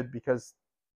something good because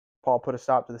Paul put a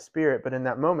stop to the spirit. But in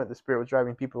that moment, the spirit was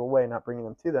driving people away, not bringing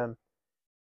them to them.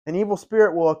 An evil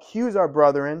spirit will accuse our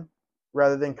brethren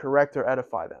rather than correct or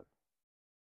edify them.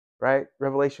 Right?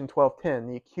 Revelation 12:10,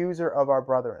 the accuser of our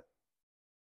brethren.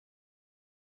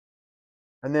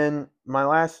 And then my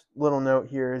last little note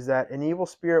here is that an evil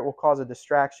spirit will cause a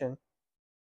distraction.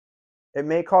 It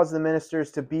may cause the ministers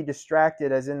to be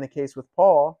distracted, as in the case with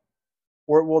Paul,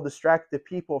 or it will distract the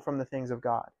people from the things of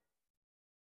God.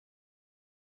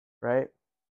 Right?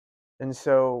 And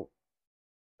so,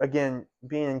 again,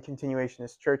 being in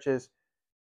continuationist churches,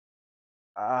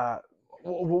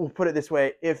 we'll put it this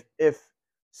way. If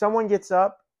someone gets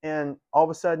up and all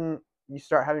of a sudden you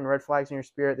start having red flags in your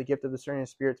spirit, the gift of discerning of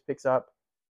spirits picks up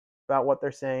about what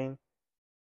they're saying,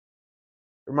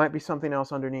 there might be something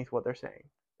else underneath what they're saying.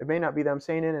 It may not be them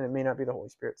saying it, and it may not be the Holy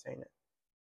Spirit saying it,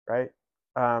 right?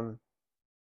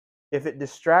 If it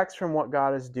distracts from what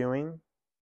God is doing,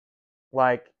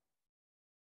 like,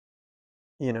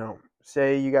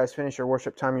 say you guys finish your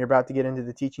worship time, you're about to get into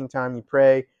the teaching time, you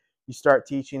pray, you start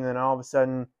teaching, and then all of a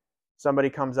sudden somebody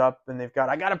comes up and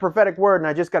I got a prophetic word and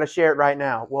I just got to share it right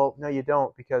now. Well, no, you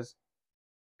don't, because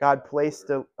God placed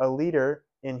a leader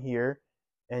in here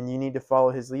and you need to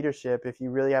follow his leadership. If you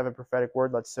really have a prophetic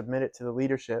word, let's submit it to the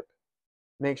leadership.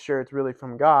 Make sure it's really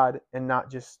from God and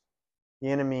not just the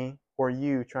enemy or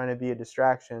you trying to be a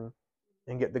distraction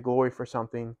and get the glory for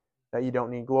something that you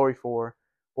don't need glory for,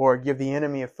 or give the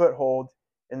enemy a foothold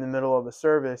in the middle of the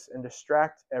service and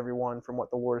distract everyone from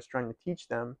what the Lord is trying to teach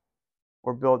them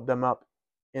or build them up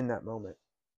in that moment.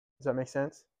 Does that make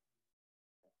sense?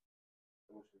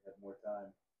 I wish we had more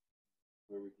time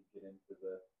where we could get into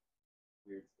the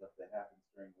weird stuff that happens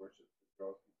during worship that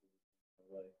draws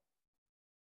people away.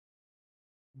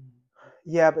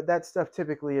 Yeah, but that stuff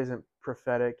typically isn't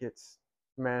prophetic. It's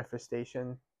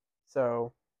manifestation.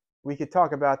 So we could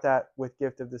talk about that with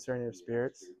gift of discerning of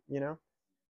spirits,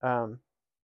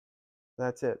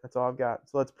 That's it. That's all I've got.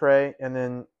 So let's pray, and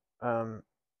then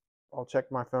I'll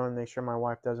check my phone, make sure my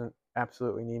wife doesn't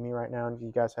absolutely need me right now. And if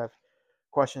you guys have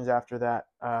questions after that,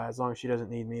 as long as she doesn't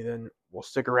need me, then we'll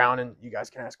stick around and you guys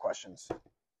can ask questions.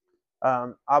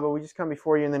 Abba, we just come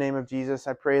before you in the name of Jesus.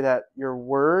 I pray that your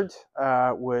word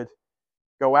would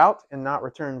go out and not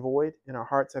return void in our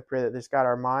hearts. I pray that this got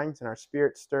our minds and our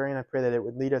spirits stirring. I pray that it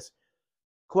would lead us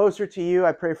closer to you.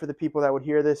 I pray for the people that would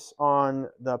hear this on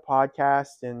the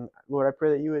podcast. And Lord, I pray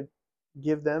that you would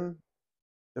give them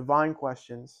divine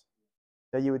questions,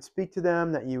 that you would speak to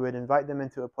them, that you would invite them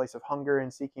into a place of hunger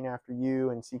and seeking after you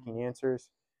and seeking answers.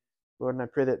 Lord, and I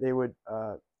pray that they would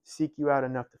seek you out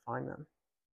enough to find them.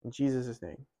 In Jesus'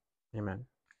 name, amen.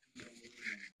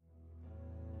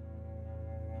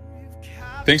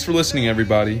 Thanks for listening,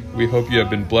 everybody. We hope you have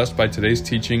been blessed by today's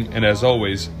teaching, and as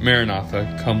always,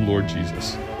 Maranatha, come Lord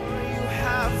Jesus.